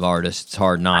bunch of artists. It's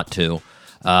hard not to.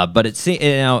 But it's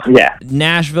Yeah.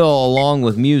 Nashville, along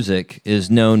with music, is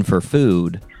known for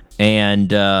food.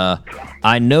 And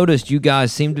I noticed you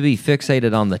guys seem to be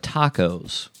fixated on the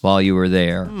tacos while you were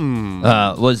there.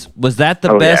 Was that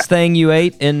the best thing you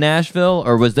ate in Nashville,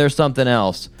 or was there something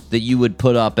else that you would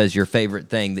put up as your favorite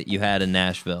thing that you had in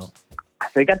Nashville? I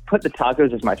think I'd put the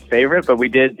tacos as my favorite, but we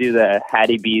did do the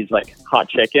Hattie B's like hot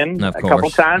chicken Of a couple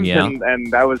course, times, yeah.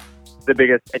 and that was the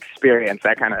biggest experience.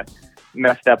 That kind of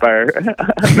messed up our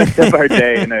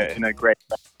day in a great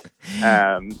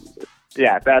way.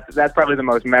 Yeah, that's probably the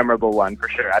most memorable one for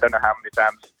sure. I don't know how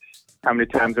many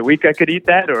times a week I could eat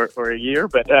that or a year,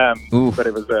 but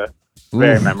it was a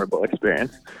very memorable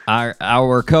experience.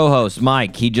 Our co-host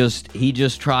Mike, he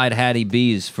just tried Hattie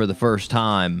B's for the first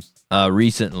time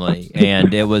recently,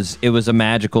 and it was a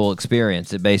magical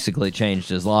experience. It basically changed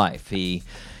his life.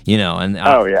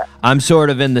 I'm sort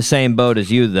of in the same boat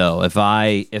as you though. If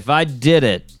I did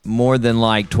it more than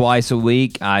like twice a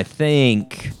week, I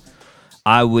think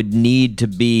I would need to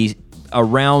be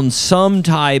around some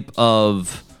type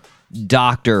of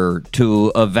doctor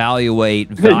to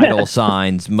evaluate vital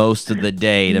signs most of the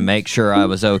day to make sure I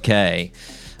was okay.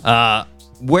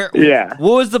 What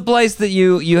was the place that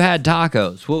you had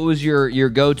tacos? What was your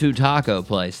go-to taco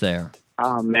place there?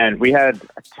 Oh man, we had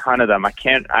a ton of them. I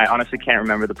honestly can't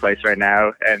remember the place right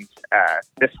now. And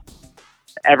just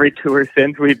every tour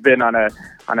since, we've been on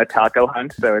a taco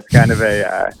hunt, so it's kind of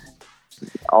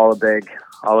all a big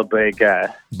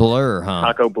blur, huh?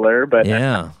 Taco blur. But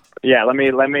yeah. Let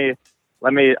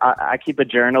me. I keep a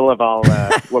journal of all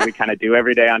what we kind of do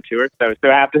every day on tour. So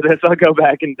after this, I'll go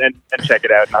back and check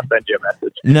it out, and I'll send you a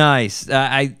message. Nice.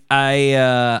 I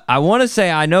want to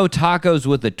say I know Tacos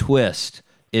with a Twist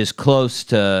is close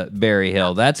to Berry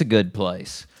Hill. That's a good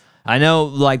place. I know,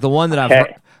 like the one that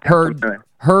I've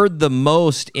heard the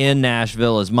most in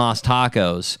Nashville is Moss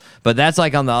Tacos, but that's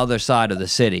like on the other side of the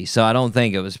city. So I don't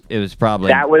think it was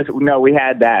probably we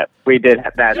had that. We did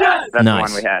have that. That's nice.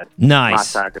 The one we had.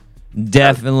 Nice. Moss Tacos.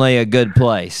 Definitely a good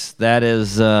place.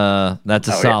 That's a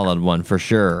solid one for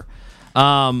sure.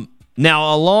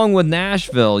 Now, along with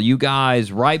Nashville, you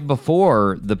guys, right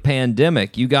before the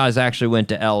pandemic, you guys actually went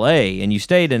to L.A., and you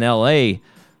stayed in L.A.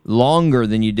 longer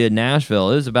than you did Nashville.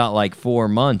 It was about like 4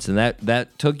 months, and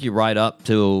that took you right up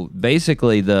to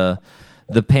basically the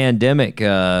pandemic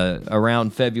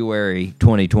around February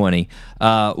 2020.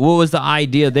 What was the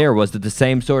idea there? Was it the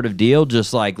same sort of deal?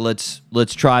 Just like let's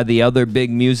try the other big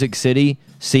music city,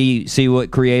 see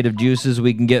what creative juices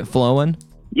we can get flowing?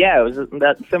 Yeah, it was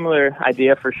that similar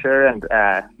idea for sure, and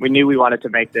we knew we wanted to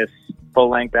make this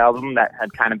full-length album that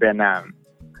had kind of been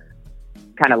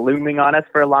kind of looming on us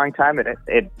for a long time.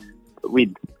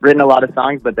 We'd written a lot of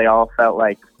songs, but they all felt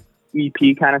like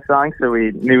EP kind of songs, so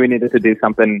we knew we needed to do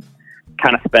something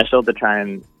kind of special to try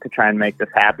and make this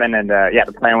happen. And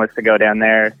the plan was to go down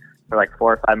there for like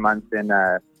 4 or 5 months in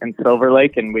Silver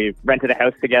Lake, and we rented a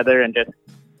house together and just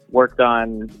worked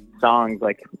on songs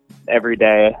like every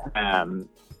day. And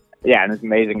it was an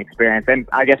amazing experience. And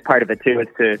I guess part of it too is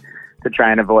to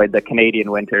try and avoid the Canadian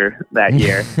winter that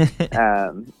year,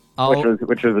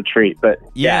 which was a treat. But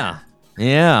yeah.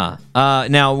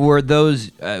 Now, were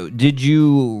those? Did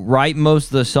you write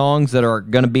most of the songs that are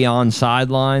going to be on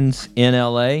Sidelines in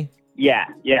LA? Yeah.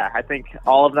 I think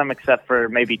all of them except for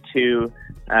maybe 2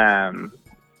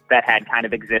 that had kind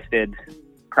of existed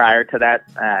prior to that,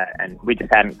 and we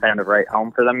just hadn't found a right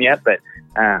home for them yet. But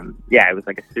it was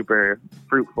like a super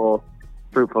fruitful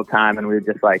time, and we would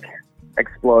just like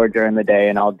explore during the day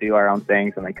and all do our own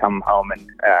things, and then come home and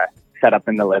set up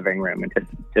in the living room and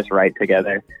just write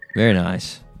together. Very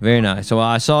nice. So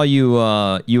I saw you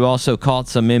also caught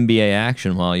some NBA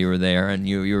action while you were there, and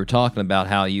you were talking about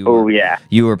how you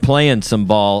were playing some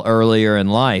ball earlier in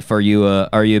life. Are you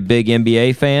a big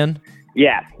NBA fan?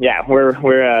 Yeah. We're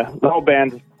the whole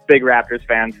band's big Raptors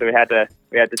fans, so we had to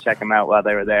check them out while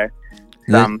they were there.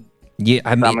 Some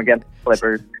against the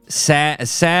Clippers.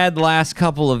 Sad last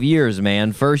couple of years,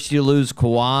 man. First you lose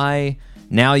Kawhi,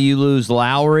 now you lose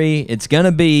Lowry. It's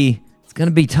gonna be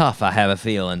tough, I have a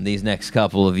feeling, these next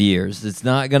couple of years. It's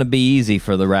not gonna be easy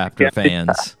for the Raptor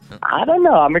fans. I don't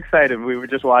know. I'm excited. We were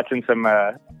just watching some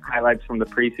highlights from the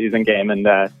preseason game, and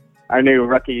our new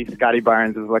rookie Scotty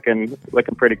Barnes is looking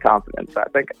pretty confident. So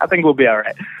I think we'll be all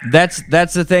right. That's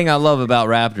the thing I love about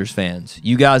Raptors fans.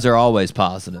 You guys are always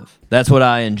positive. That's what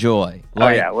I enjoy.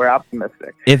 We're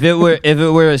optimistic. If it were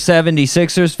a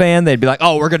 76ers fan, they'd be like,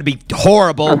 "Oh, we're going to be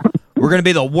horrible. We're going to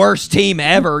be the worst team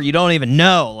ever. You don't even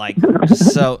know." Like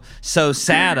so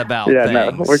sad about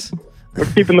things. We're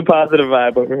keeping the positive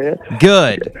vibe over here.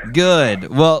 Good.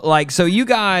 Well, like, so you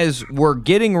guys were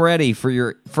getting ready for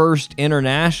your first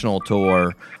international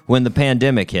tour when the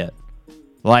pandemic hit.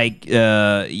 Like,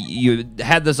 you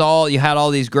had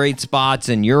all these great spots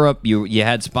in Europe. You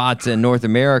had spots in North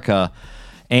America.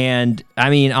 And, I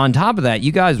mean, on top of that,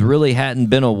 you guys really hadn't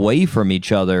been away from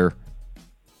each other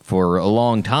for a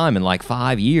long time, in like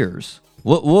 5 years.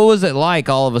 What was it like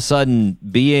all of a sudden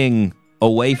being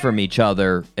away from each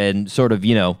other and sort of,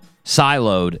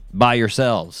 siloed by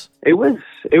yourselves? It was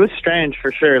strange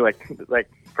for sure. Like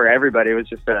for everybody, it was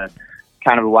just a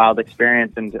kind of a wild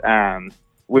experience. And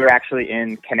we were actually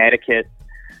in Connecticut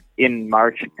in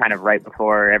March, kind of right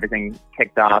before everything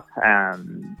kicked off,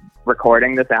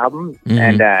 recording this album. Mm-hmm.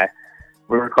 And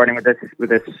we were recording with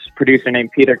this producer named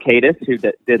Peter Cadis, who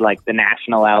did like the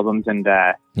national albums and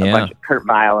a bunch of Kurt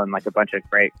Vile and like a bunch of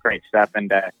great stuff.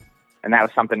 And that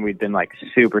was something we'd been like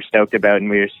super stoked about. And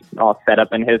we were all set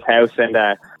up in his house. And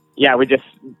we just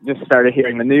started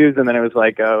hearing the news. And then it was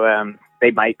like,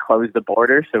 they might close the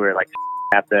border. So we were like,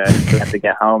 we have to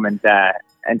get home and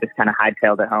just kind of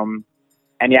hightailed it home.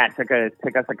 And yeah, it took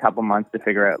us a couple months to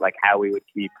figure out like how we would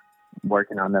keep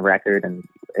working on the record. And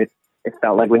it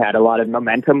felt like we had a lot of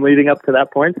momentum leading up to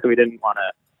that point, so we didn't want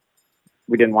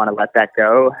to let that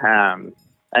go.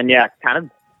 And yeah, kind of,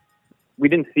 we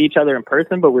didn't see each other in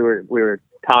person, but we were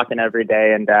talking every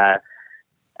day,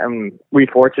 and we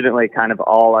fortunately kind of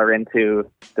all are into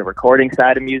the recording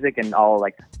side of music and all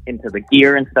like into the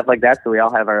gear and stuff like that. So we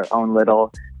all have our own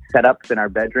little setups in our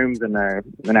bedrooms and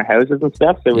in our houses and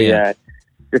stuff. So we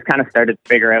just kind of started to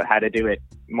figure out how to do it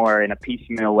more in a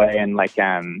piecemeal way, and like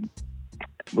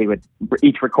we would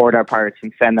each record our parts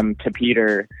and send them to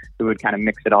Peter, who would kind of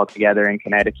mix it all together in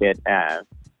Connecticut.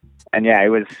 And yeah, it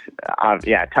was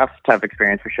tough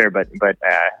experience for sure, but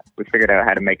we figured out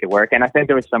how to make it work. And I think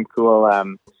there was some cool,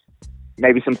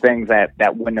 maybe some things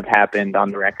that wouldn't have happened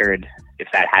on the record if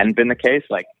that hadn't been the case.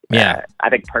 Like, I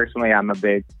think personally,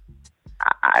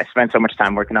 I spent so much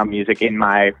time working on music in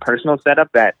my personal setup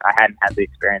that I hadn't had the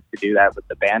experience to do that with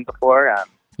the band before. So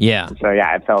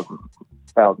yeah, it felt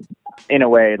in a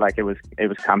way like it was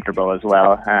comfortable as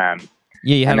well.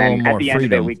 You had a little more freedom. At the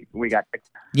end of it, we got.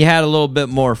 You had a little bit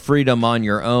more freedom on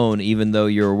your own, even though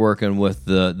you were working with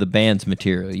the band's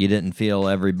material. You didn't feel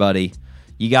everybody.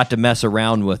 You got to mess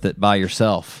around with it by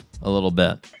yourself a little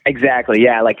bit. Exactly.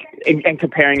 Yeah. Like, and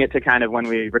comparing it to kind of when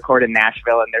we record in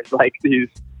Nashville, and there's like these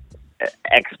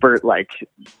expert, like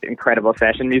incredible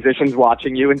session musicians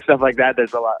watching you and stuff like that.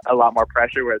 There's a lot more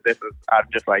pressure. Where this is, I'm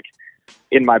just like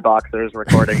in my boxers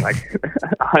recording like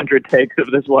 100 takes of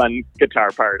this one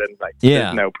guitar part, and like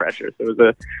there's no pressure. So it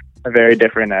was a very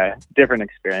different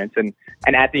experience. And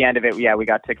at the end of it, we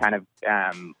got to kind of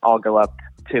all go up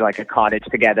to like a cottage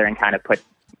together and kind of put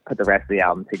the rest of the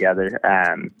album together.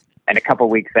 And a couple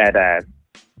weeks at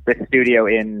the studio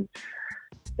in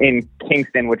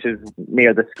Kingston, which is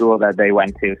near the school that they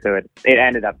went to. So it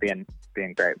ended up being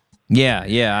great.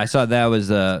 Yeah. I saw that was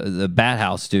the Bat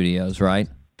House Studios, right?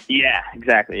 Yeah,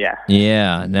 exactly. Yeah.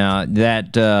 Yeah. Now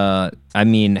that,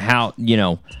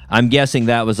 I'm guessing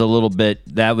that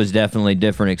was definitely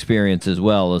different experience as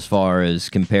well, as far as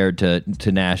compared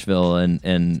to Nashville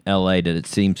and LA. Did it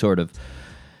seem sort of,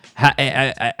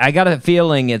 I got a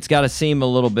feeling it's got to seem a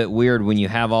little bit weird when you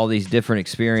have all these different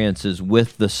experiences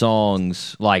with the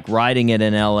songs, like writing it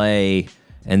in LA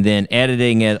and then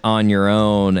editing it on your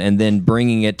own and then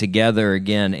bringing it together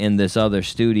again in this other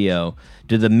studio.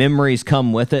 Do the memories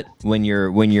come with it when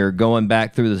you're going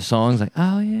back through the songs? Like,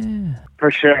 oh yeah, for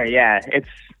sure. Yeah,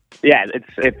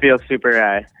 it feels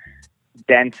super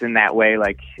dense in that way.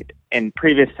 Like in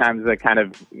previous times, the kind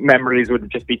of memories would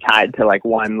just be tied to like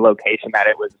one location that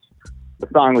the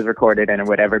song was recorded in or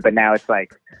whatever. But now it's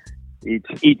like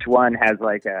each one has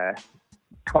like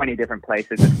 20 different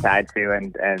places it's tied to,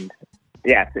 and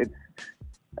yeah,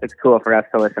 it's cool for us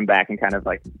to listen back and kind of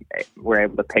like we're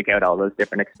able to pick out all those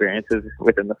different experiences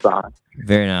within the song.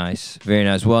 Very nice. Very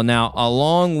nice. Well, now,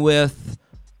 along with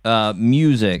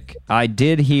music, I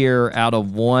did hear out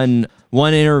of one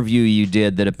interview you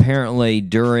did that apparently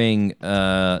during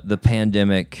the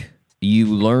pandemic, you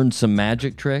learned some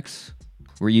magic tricks.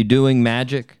 Were you doing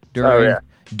magic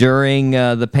during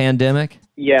the pandemic?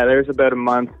 Yeah, there was about a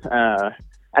month.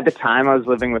 At the time, I was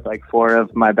living with like 4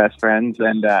 of my best friends,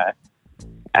 and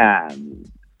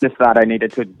just thought I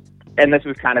needed to, and this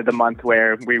was kind of the month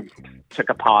where we took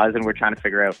a pause and we're trying to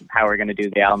figure out how we're going to do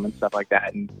the album and stuff like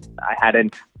that. And I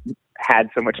hadn't had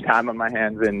so much time on my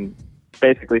hands, and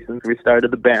basically since we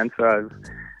started the band, so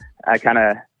I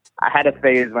I had a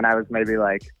phase when I was maybe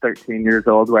like 13 years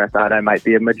old where I thought I might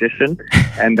be a magician,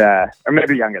 and or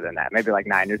maybe younger than that, maybe like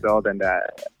 9 years old. And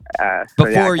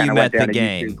before you met the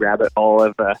game, rabbit hole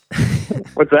of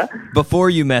what's that? Before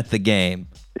you met the game.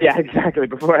 Yeah, exactly.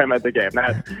 Before I met the game,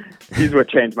 he's what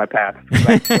changed my path,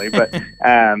 actually. But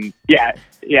yeah,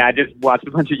 I just watched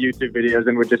a bunch of YouTube videos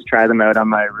and would just try them out on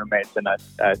my roommates, and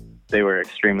they were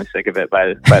extremely sick of it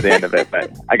by the end of it.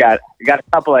 But I got a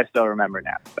couple I still remember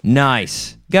now.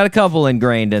 Nice, got a couple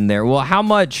ingrained in there. Well, how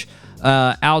much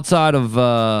outside of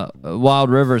Wild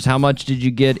Rivers? How much did you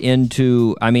get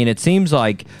into? I mean, it seems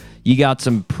like you got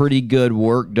some pretty good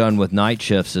work done with night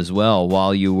shifts as well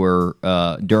while you were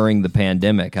during the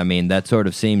pandemic. I mean, that sort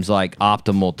of seems like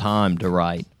optimal time to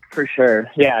write. For sure.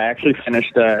 Yeah, I actually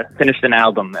finished an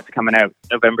album that's coming out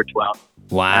November 12th.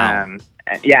 Wow.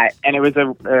 Yeah, and it was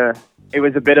a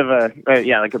bit of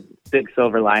like a big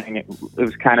silver lining. It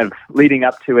was kind of leading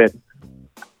up to it.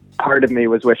 Part of me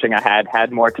was wishing I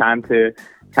had more time to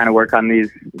kind of work on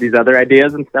these other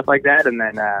ideas and stuff like that, and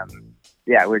then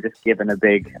we're just given a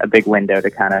big window to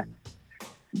kind of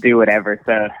do whatever.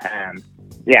 So, I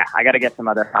got to get some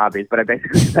other hobbies, but I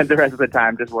basically spent the rest of the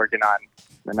time just working on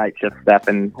the night shift stuff.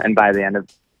 And by the end of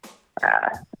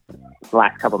the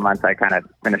last couple months, I kind of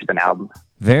finished an album.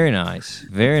 Very nice.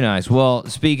 Very nice. Well,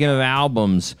 speaking of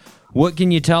albums, what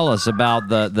can you tell us about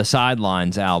the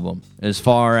Sidelines album? As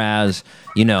far as,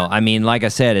 I mean, like I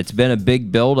said, it's been a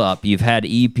big build-up. You've had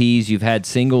EPs, you've had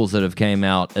singles that have came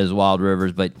out as Wild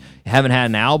Rivers, but you haven't had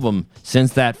an album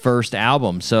since that first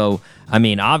album. So, I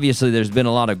mean, obviously there's been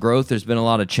a lot of growth, there's been a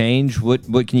lot of change.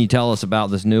 What can you tell us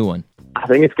about this new one? I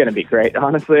think it's going to be great.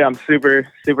 Honestly, I'm super,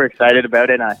 super excited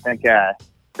about it. And I think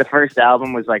the first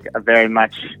album was like a very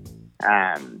much...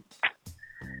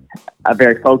 a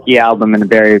very folky album and a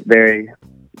very, very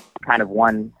kind of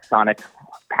one sonic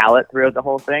palette throughout the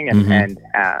whole thing, and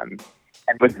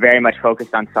was very much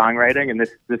focused on songwriting. And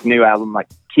this new album like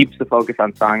keeps the focus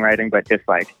on songwriting, but just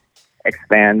like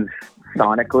expands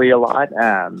sonically a lot.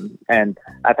 And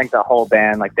I think the whole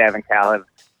band, like Dev and Cal,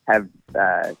 have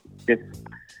just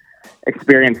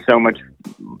experienced so much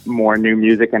more new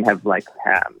music and have like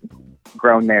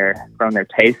grown their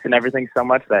taste and everything so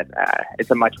much that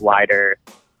it's a much wider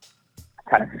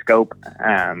kind of scope.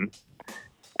 And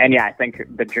yeah, I think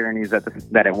the journeys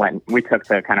that it went, we took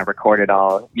to kind of record it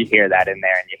all. You hear that in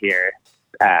there, and you hear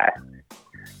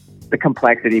the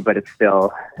complexity, but it's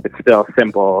still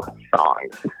simple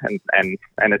songs, and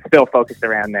it's still focused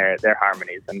around their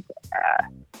harmonies. And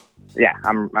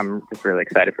I'm just really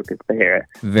excited for people to hear it.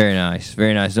 Very nice,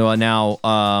 very nice. So now,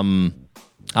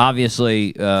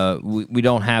 obviously, we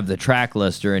don't have the track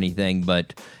list or anything,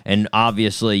 and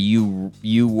obviously you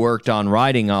worked on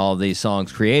writing all of these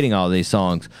songs, creating all of these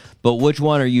songs, but which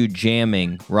one are you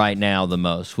jamming right now the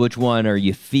most? Which one are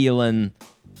you feeling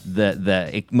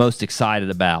the most excited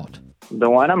about? The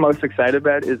one I'm most excited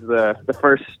about is the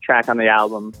first track on the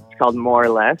album. It's called More or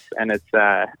Less, and it's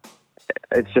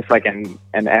just like an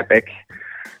epic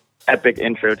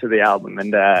intro to the album.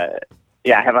 And I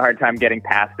have a hard time getting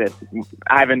past it.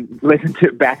 I haven't listened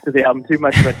back to the album too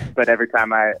much, but every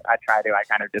time I try to, I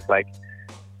kind of just like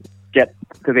get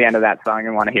to the end of that song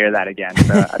and want to hear that again.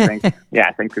 So I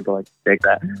think people like dig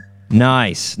that.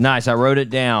 Nice. I wrote it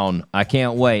down. I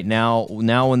can't wait. Now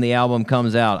when the album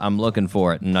comes out, I'm looking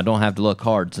for it, and I don't have to look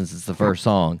hard since it's the first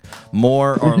song.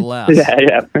 More or Less.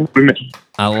 Yeah.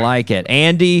 I like it.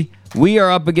 Andy, we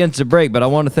are up against a break, but I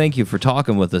want to thank you for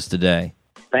talking with us today.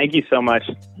 Thank you so much.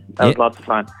 That was lots of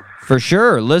fun. For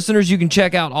sure. Listeners, you can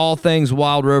check out all things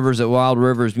Wild Rivers at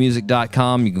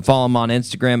wildriversmusic.com. You can follow them on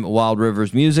Instagram at Wild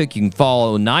Rivers Music. You can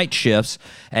follow Night Shifts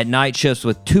at Night Shifts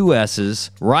with 2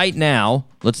 S's. Right now,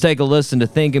 let's take a listen to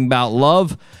Thinking About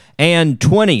Love and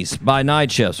 20s by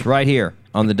Night Shifts right here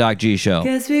on The Doc G Show.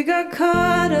 Guess we got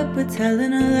caught up with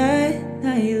telling a lie.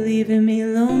 Now you're leaving me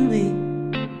lonely.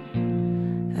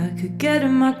 I could get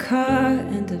in my car,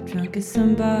 end up drunk at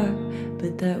some bar,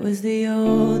 but that was the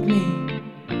old me.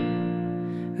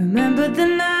 Remember the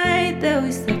night that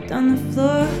we slept on the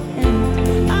floor,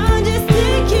 and I'm just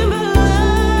thinking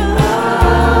about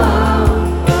love.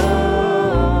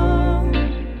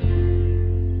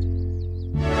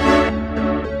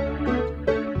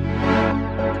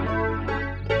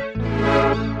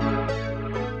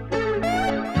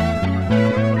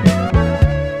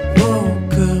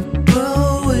 Woke up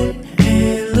awake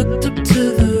and looked up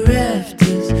to the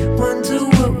rafters, wonder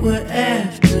what we're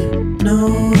after.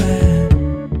 No.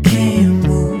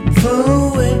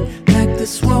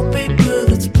 This wallpaper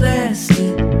that's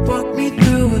plastic, walk me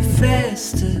through it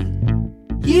faster.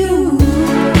 You will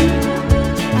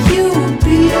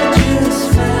be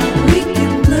just fine. We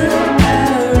can blur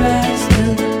our eyes.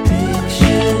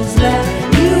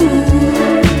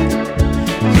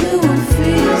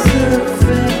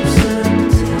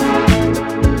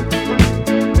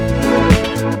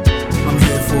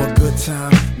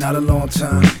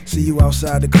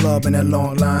 outside the club in that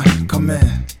long line. Come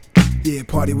in, yeah,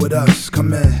 party with us.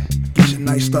 Come in, get your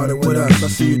night started with us. I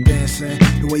see you dancing,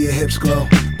 the way your hips glow.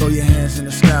 Throw your hands in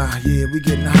the sky, yeah, we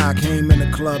getting high. Came in the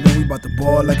club and we bout to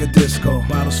ball like a disco.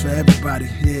 Bottles for everybody,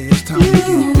 yeah, it's time to get.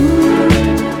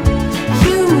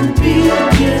 You will be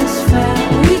just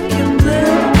fine. We can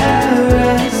blur our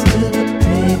eyes to the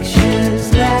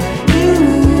pictures that you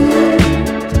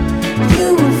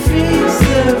will freeze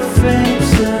the frame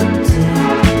someday,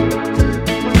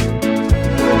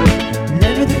 and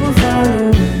everything will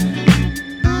follow.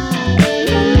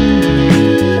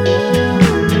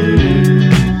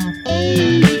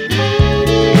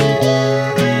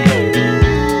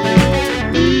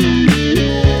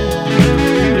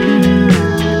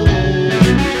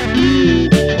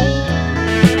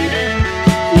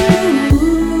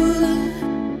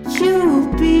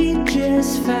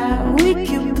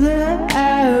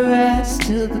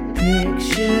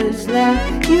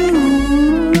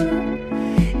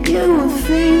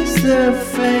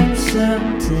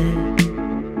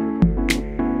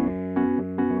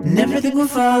 And everything will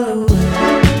follow.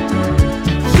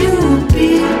 You will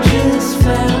be just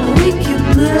fine. We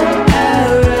can blur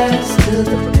our eyes to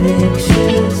the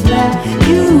pictures that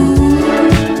you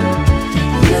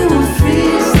will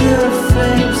freeze the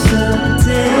frame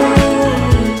someday.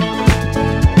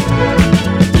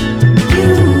 You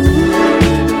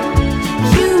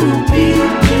will be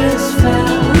just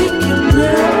fine. We can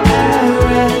blur our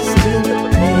eyes to the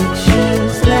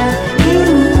pictures that you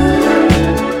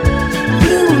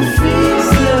will freeze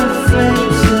the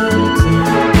frame someday.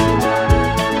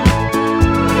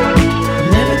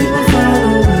 And everything will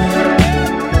follow.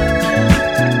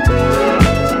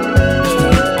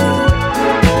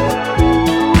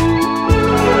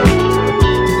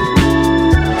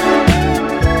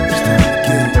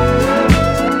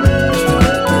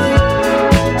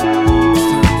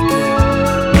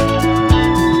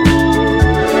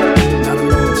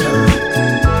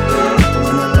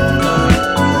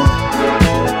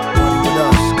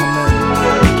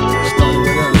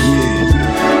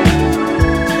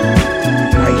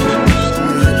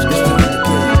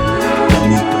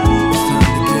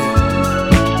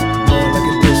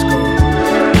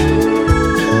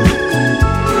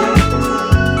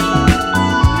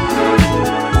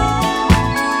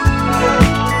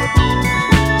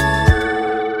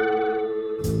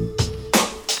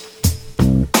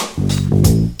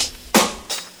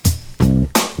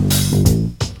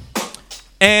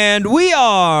 And we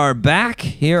are back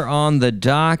here on the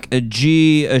Doc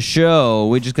G Show.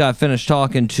 We just got finished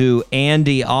talking to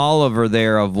Andy Oliver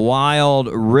there of Wild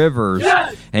Rivers.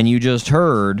 Yes! And you just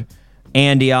heard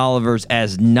Andy Oliver's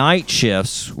As Night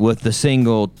Shifts with the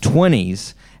single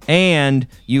 20s. And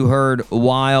you heard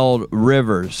Wild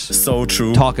Rivers. So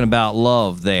true. Talking about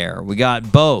love there. We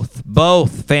got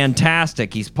both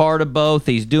fantastic. He's part of both.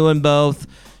 He's doing both.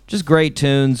 Just great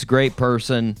tunes, great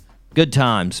person. Good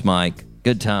times, Mike.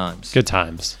 Good times. Good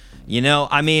times. You know,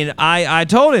 I mean, I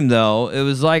told him, though, it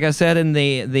was like I said in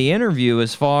the interview,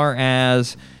 as far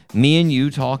as me and you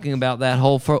talking about that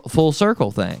whole full circle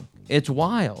thing. It's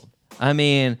wild. I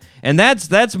mean, and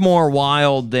that's more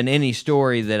wild than any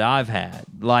story that I've had.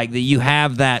 Like, that you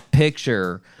have that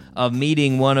picture of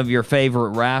meeting one of your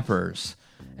favorite rappers,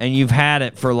 and you've had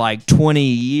it for like 20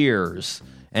 years,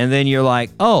 and then you're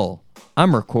like, oh,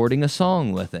 I'm recording a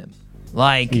song with him.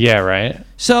 Like, yeah, right.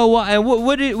 So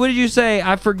what did you say?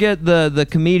 I forget the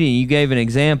comedian. You gave an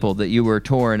example that you were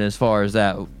touring as far as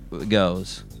that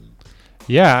goes.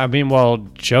 Yeah, I mean, well,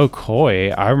 Joe Coy,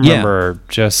 I remember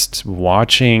just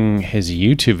watching his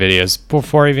YouTube videos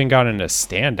before I even got into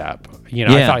stand-up. You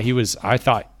know, I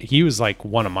thought he was like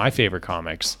one of my favorite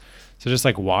comics. So just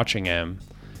like watching him,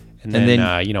 and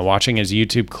then you know, watching his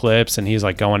YouTube clips, and he's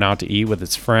like going out to eat with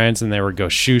his friends, and they would go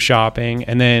shoe shopping,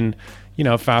 and then, you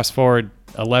know, fast forward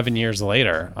 11 years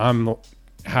later, I'm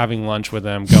having lunch with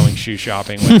him, going shoe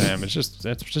shopping with him. It's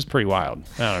just pretty wild.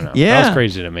 I don't know. Yeah. That was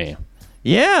crazy to me.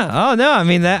 Yeah. Oh no. I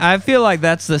mean, I feel like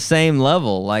that's the same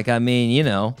level. Like, I mean, you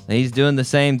know, he's doing the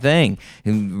same thing.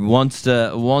 He wants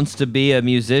to be a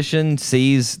musician,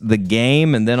 sees the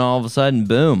game, and then all of a sudden,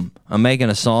 boom! I'm making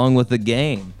a song with the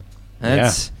game.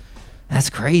 That's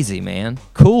crazy, man.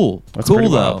 Cool. That's cool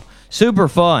pretty though. wild. Super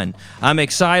fun. I'm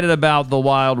excited about the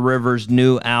Wild Rivers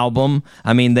new album.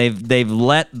 I mean, they've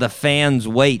let the fans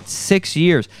wait 6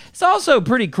 years. It's also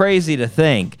pretty crazy to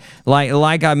think,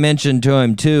 like I mentioned to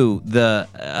him too,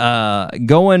 the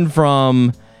going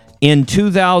from in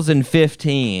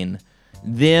 2015,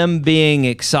 them being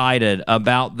excited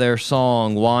about their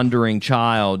song Wandering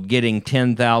Child getting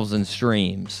 10,000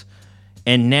 streams.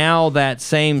 And now that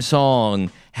same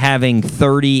song having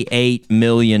 38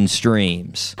 million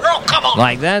streams. Girl, come on.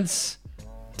 Like, it's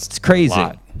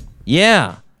crazy.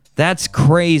 Yeah, that's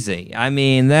crazy. I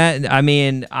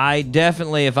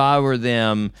definitely, if I were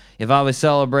them, if I was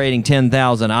celebrating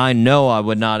 10,000, I know I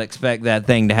would not expect that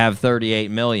thing to have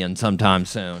 38 million sometime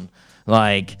soon.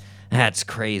 Like, that's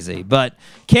crazy. But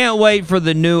can't wait for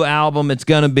the new album. It's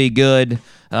going to be good.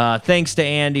 Thanks to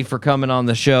Andy for coming on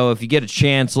the show. If you get a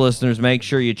chance, listeners, make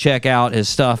sure you check out his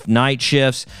stuff, Night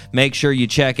Shifts. Make sure you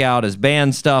check out his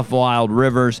band stuff, Wild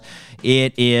Rivers.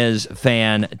 It is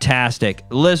fantastic.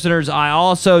 Listeners, I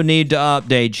also need to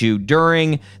update you.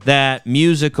 During that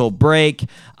musical break,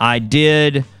 I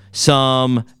did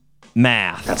some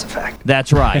math. That's a fact.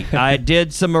 That's right. I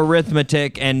did some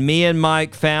arithmetic, and me and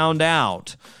Mike found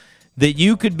out that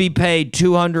you could be paid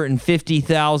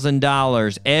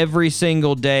 $250,000 every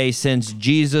single day since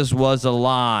Jesus was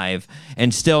alive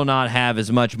and still not have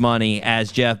as much money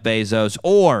as Jeff Bezos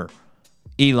or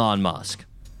Elon Musk.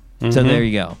 So there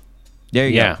you go. There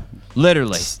you go.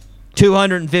 Literally,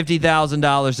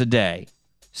 $250,000 a day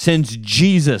since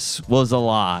Jesus was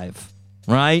alive,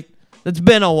 right? It's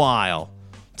been a while.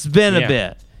 It's been a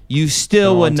bit. You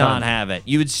still would not have it.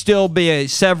 You would still be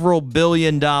several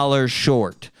 $billion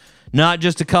short. Not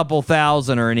just a couple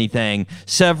thousand or anything,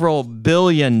 several $1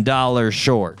 billion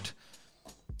short.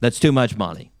 That's too much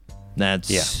money.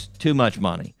 That's too much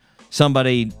money.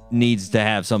 Somebody needs to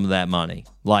have some of that money.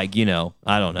 Like, I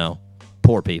don't know.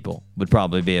 Poor people would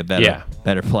probably be a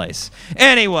better place.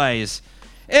 Anyways,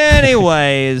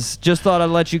 just thought I'd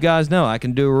let you guys know I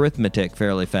can do arithmetic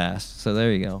fairly fast. So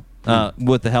there you go.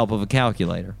 With the help of a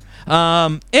calculator.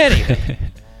 Anyway.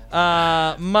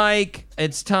 Mike,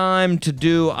 it's time to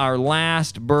do our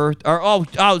last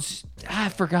I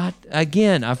forgot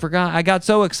again. I got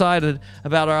so excited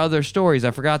about our other stories.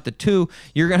 I forgot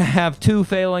you're going to have 2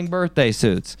 failing birthday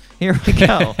suits. Here we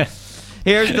go.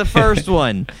 Here's the first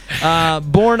one.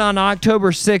 Born on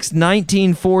October 6,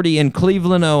 1940 in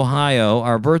Cleveland, Ohio,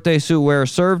 our birthday suit wearer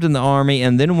served in the Army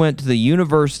and then went to the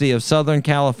University of Southern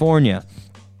California.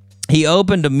 He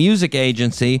opened a music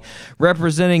agency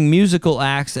representing musical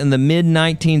acts in the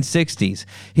mid-1960s.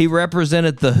 He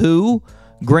represented The Who,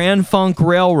 Grand Funk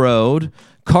Railroad,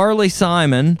 Carly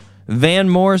Simon, Van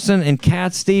Morrison, and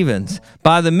Cat Stevens.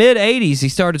 By the mid-'80s, he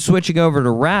started switching over to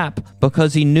rap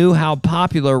because he knew how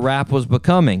popular rap was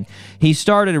becoming. He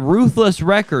started Ruthless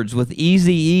Records with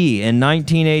Eazy-E in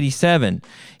 1987.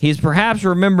 He is perhaps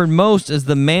remembered most as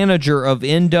the manager of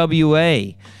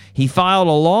NWA. He filed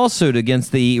a lawsuit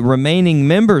against the remaining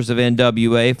members of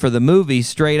NWA for the movie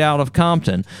Straight Outta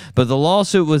Compton, but the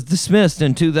lawsuit was dismissed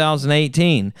in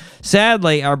 2018.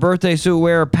 Sadly, our birthday suit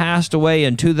wearer passed away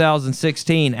in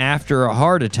 2016 after a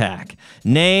heart attack.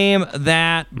 Name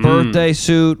that birthday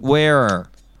suit wearer.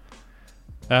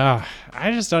 I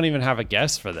just don't even have a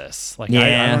guess for this. I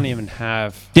don't even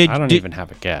have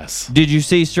a guess. Did you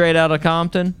see Straight Outta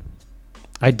Compton?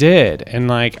 I did,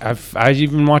 and I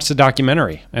even watched the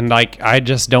documentary, and I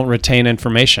just don't retain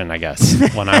information, I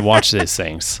guess, when I watch these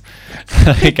things.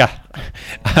 I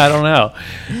don't know.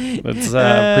 It's pretty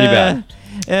bad.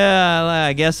 Yeah,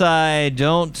 I guess I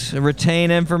don't retain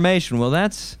information. Well,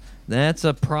 that's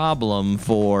a problem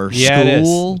for school. It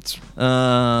is.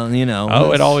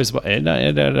 It always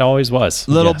was.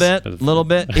 Little bit.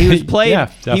 He was played. Yeah,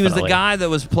 he was the guy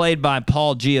that was played by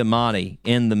Paul Giamatti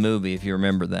in the movie, if you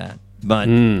remember that. But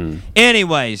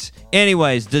anyways,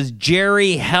 does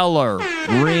Jerry Heller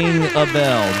ring a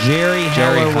bell? Jerry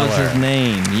Heller was his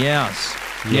name. Yes.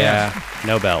 Yeah.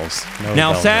 No bells.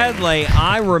 Now, sadly,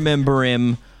 I remember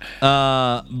him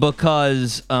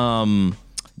because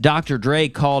Dr. Dre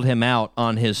called him out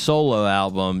on his solo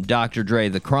album, Dr. Dre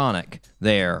The Chronic.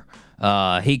 There,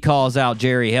 he calls out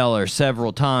Jerry Heller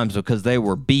several times because they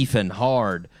were beefing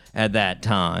hard at that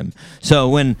time. So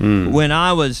when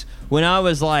I was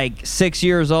like 6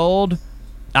 years old,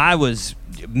 I was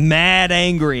mad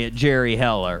angry at Jerry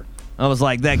Heller. I was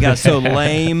like, that guy's so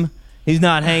lame. He's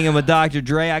not hanging with Dr.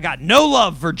 Dre. I got no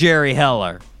love for Jerry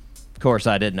Heller. Of course,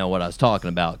 I didn't know what I was talking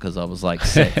about because I was like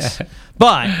 6.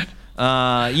 But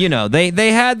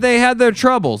they had their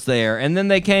troubles there, and then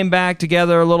they came back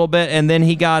together a little bit, and then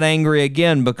he got angry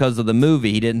again because of the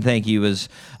movie. He didn't think he was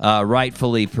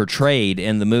rightfully portrayed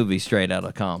in the movie Straight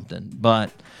Outta Compton.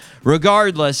 But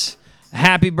regardless,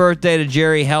 happy birthday to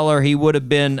Jerry Heller. He would have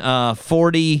been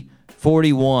 41.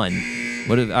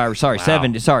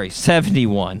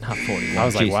 71, not 41. I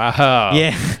was like, wow.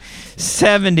 Yeah.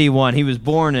 71. He was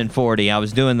born in 40. I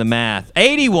was doing the math.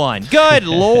 81. Good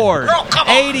Lord.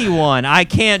 81. I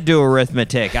can't do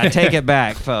arithmetic. I take it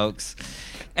back, folks.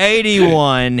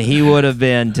 81 he would have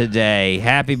been today.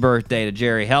 Happy birthday to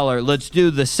Jerry Heller. Let's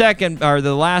do the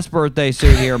the last birthday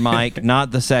suit here, Mike. Not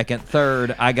the second,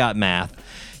 third. I got math.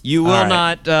 You will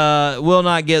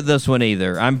not get this one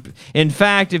either. In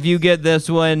fact, if you get this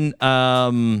one,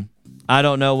 I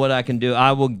don't know what I can do.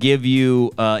 I will give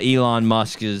you Elon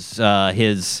Musk's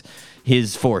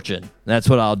his fortune. That's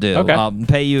what I'll do. Okay. I'll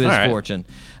pay you his fortune.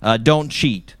 Don't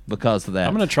cheat because of that.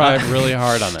 I'm going to try really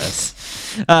hard on this.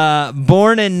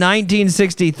 Born in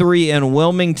 1963 in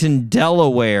Wilmington,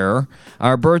 Delaware,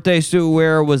 our birthday suit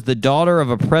wearer was the daughter of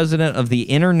a president of the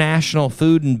International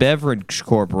Food and Beverage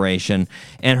Corporation,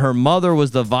 and her mother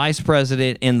was the vice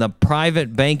president in the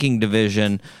private banking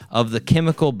division of the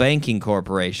Chemical Banking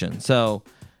Corporation. So,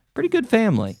 pretty good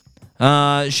family.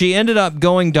 She ended up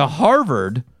going to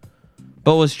Harvard,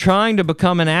 but was trying to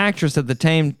become an actress at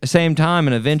the same time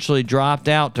and eventually dropped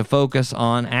out to focus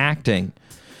on acting.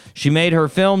 She made her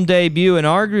film debut in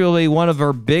arguably one of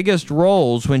her biggest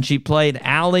roles when she played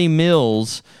Allie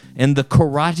Mills in The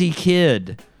Karate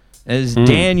Kid as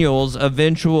Daniel's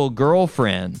eventual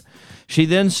girlfriend. She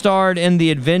then starred in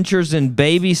The Adventures in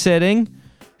Babysitting.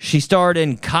 She starred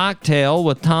in Cocktail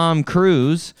with Tom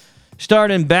Cruise.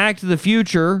 Starred in Back to the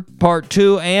Future Part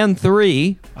 2 and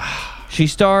 3. She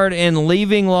starred in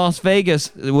Leaving Las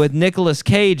Vegas with Nicolas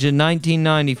Cage in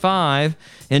 1995.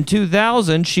 In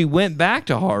 2000, she went back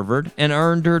to Harvard and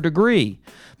earned her degree.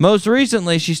 Most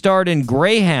recently, she starred in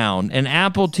Greyhound, an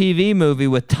Apple TV movie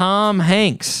with Tom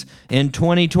Hanks in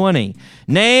 2020.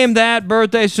 Name that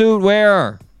birthday suit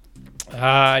wearer.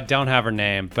 I don't have her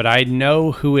name, but I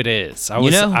know who it is. I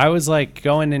was like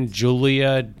going in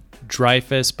Julia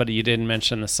Dreyfus, but you didn't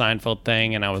mention the Seinfeld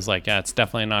thing, and I was like, yeah, it's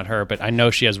definitely not her, but I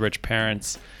know she has rich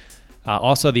parents.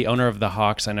 Also, the owner of the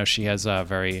Hawks, I know she has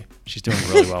she's doing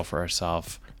really well for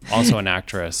herself. Also an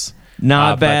actress.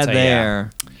 Not bad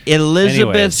there. Yeah.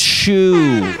 Elizabeth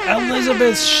Shue.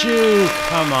 Elizabeth Shue.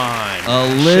 Come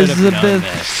on.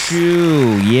 Elizabeth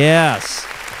Shue. Yes.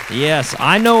 Yes.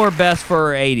 I know her best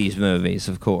for her 80s movies,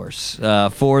 of course.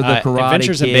 For the Karate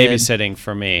Adventures Kid. in Babysitting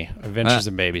for me. Adventures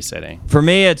in Babysitting. For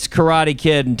me, it's Karate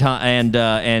Kid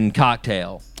and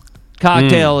Cocktail.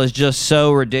 Cocktail is just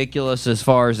so ridiculous as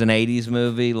far as an 80s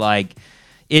movie. Like,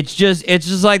 it's just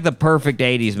like the perfect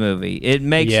 80s movie. It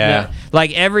makes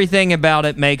like everything about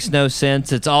it makes no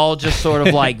sense. It's all just sort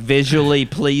of like visually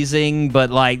pleasing, but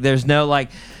like there's no like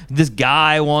this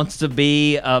guy wants to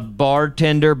be a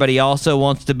bartender, but he also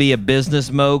wants to be a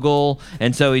business mogul,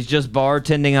 and so he's just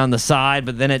bartending on the side,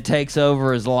 but then it takes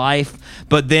over his life.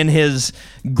 But then his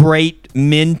great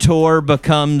mentor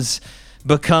becomes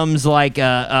like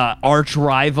a arch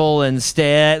rival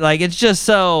instead. Like, it's just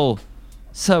so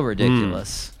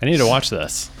ridiculous. I need to watch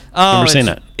this. Oh, never seen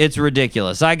it. It's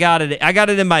ridiculous. I got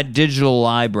it in my digital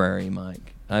library, Mike.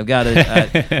 I've got it.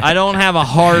 I don't have a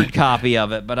hard copy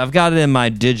of it, but I've got it in my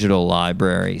digital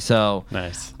library. So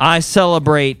nice. I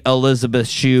celebrate Elizabeth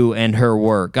Shue and her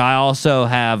work. I also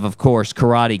have, of course,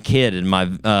 Karate Kid in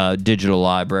my digital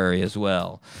library as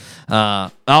well.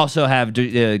 I also have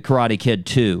Karate Kid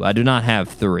 2. I do not have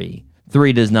 3.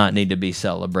 3 does not need to be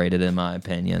celebrated, in my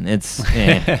opinion. It's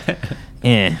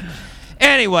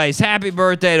Anyways, happy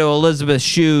birthday to Elizabeth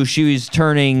Shue. She's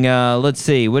turning, let's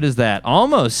see, what is that?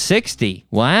 Almost 60.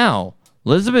 Wow.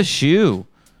 Elizabeth Shue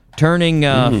turning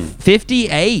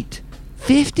 58.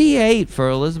 58 for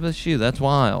Elizabeth Shue. That's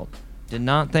wild. Did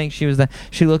not think she was that.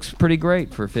 She looks pretty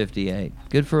great for 58.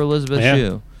 Good for Elizabeth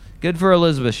Shue. Good for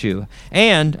Elizabeth Shue.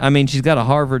 And, I mean, she's got a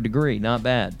Harvard degree. Not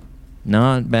bad.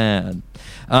 Not bad.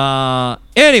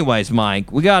 Anyways,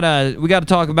 Mike, we gotta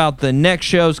talk about the next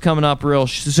shows coming up real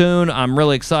soon. I'm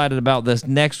really excited about this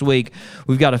next week.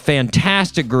 We've got a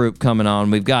fantastic group coming on.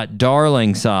 We've got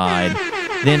Darling Side.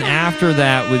 Then after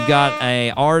that, we've got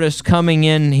a artist coming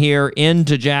in here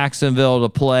into Jacksonville to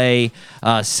play,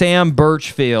 Sam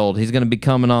Birchfield. He's going to be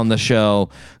coming on the show.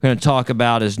 We're going to talk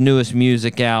about his newest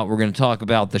music out. We're going to talk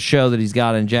about the show that he's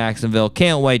got in Jacksonville.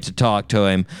 Can't wait to talk to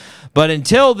him. But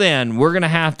until then, we're going to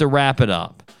have to wrap it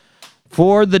up.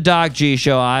 For the Doc G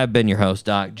Show, I have been your host,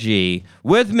 Doc G.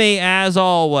 With me, as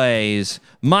always,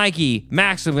 Mikey,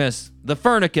 Maximus, the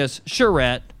Furnicus,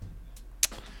 Charette.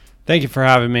 Thank you for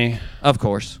having me. Of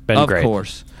course. Been great. Of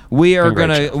course. We are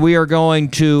going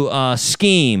to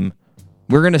scheme.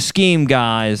 We're going to scheme,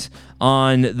 guys,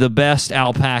 on the best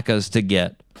alpacas to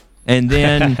get. And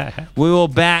then we will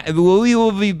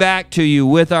be back to you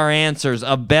with our answers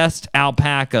of best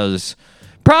alpacas.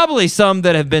 Probably some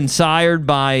that have been sired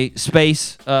by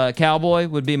Space Cowboy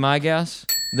would be my guess.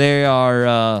 They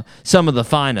are some of the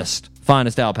finest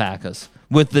alpacas.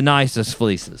 with the nicest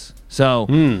fleeces. So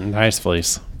Nice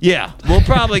fleece. yeah, we'll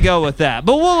probably go with that.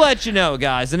 But we'll let you know,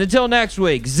 guys. And until next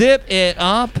week, zip it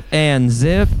up and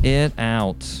zip it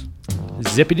out.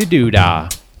 Zippity-doo-dah.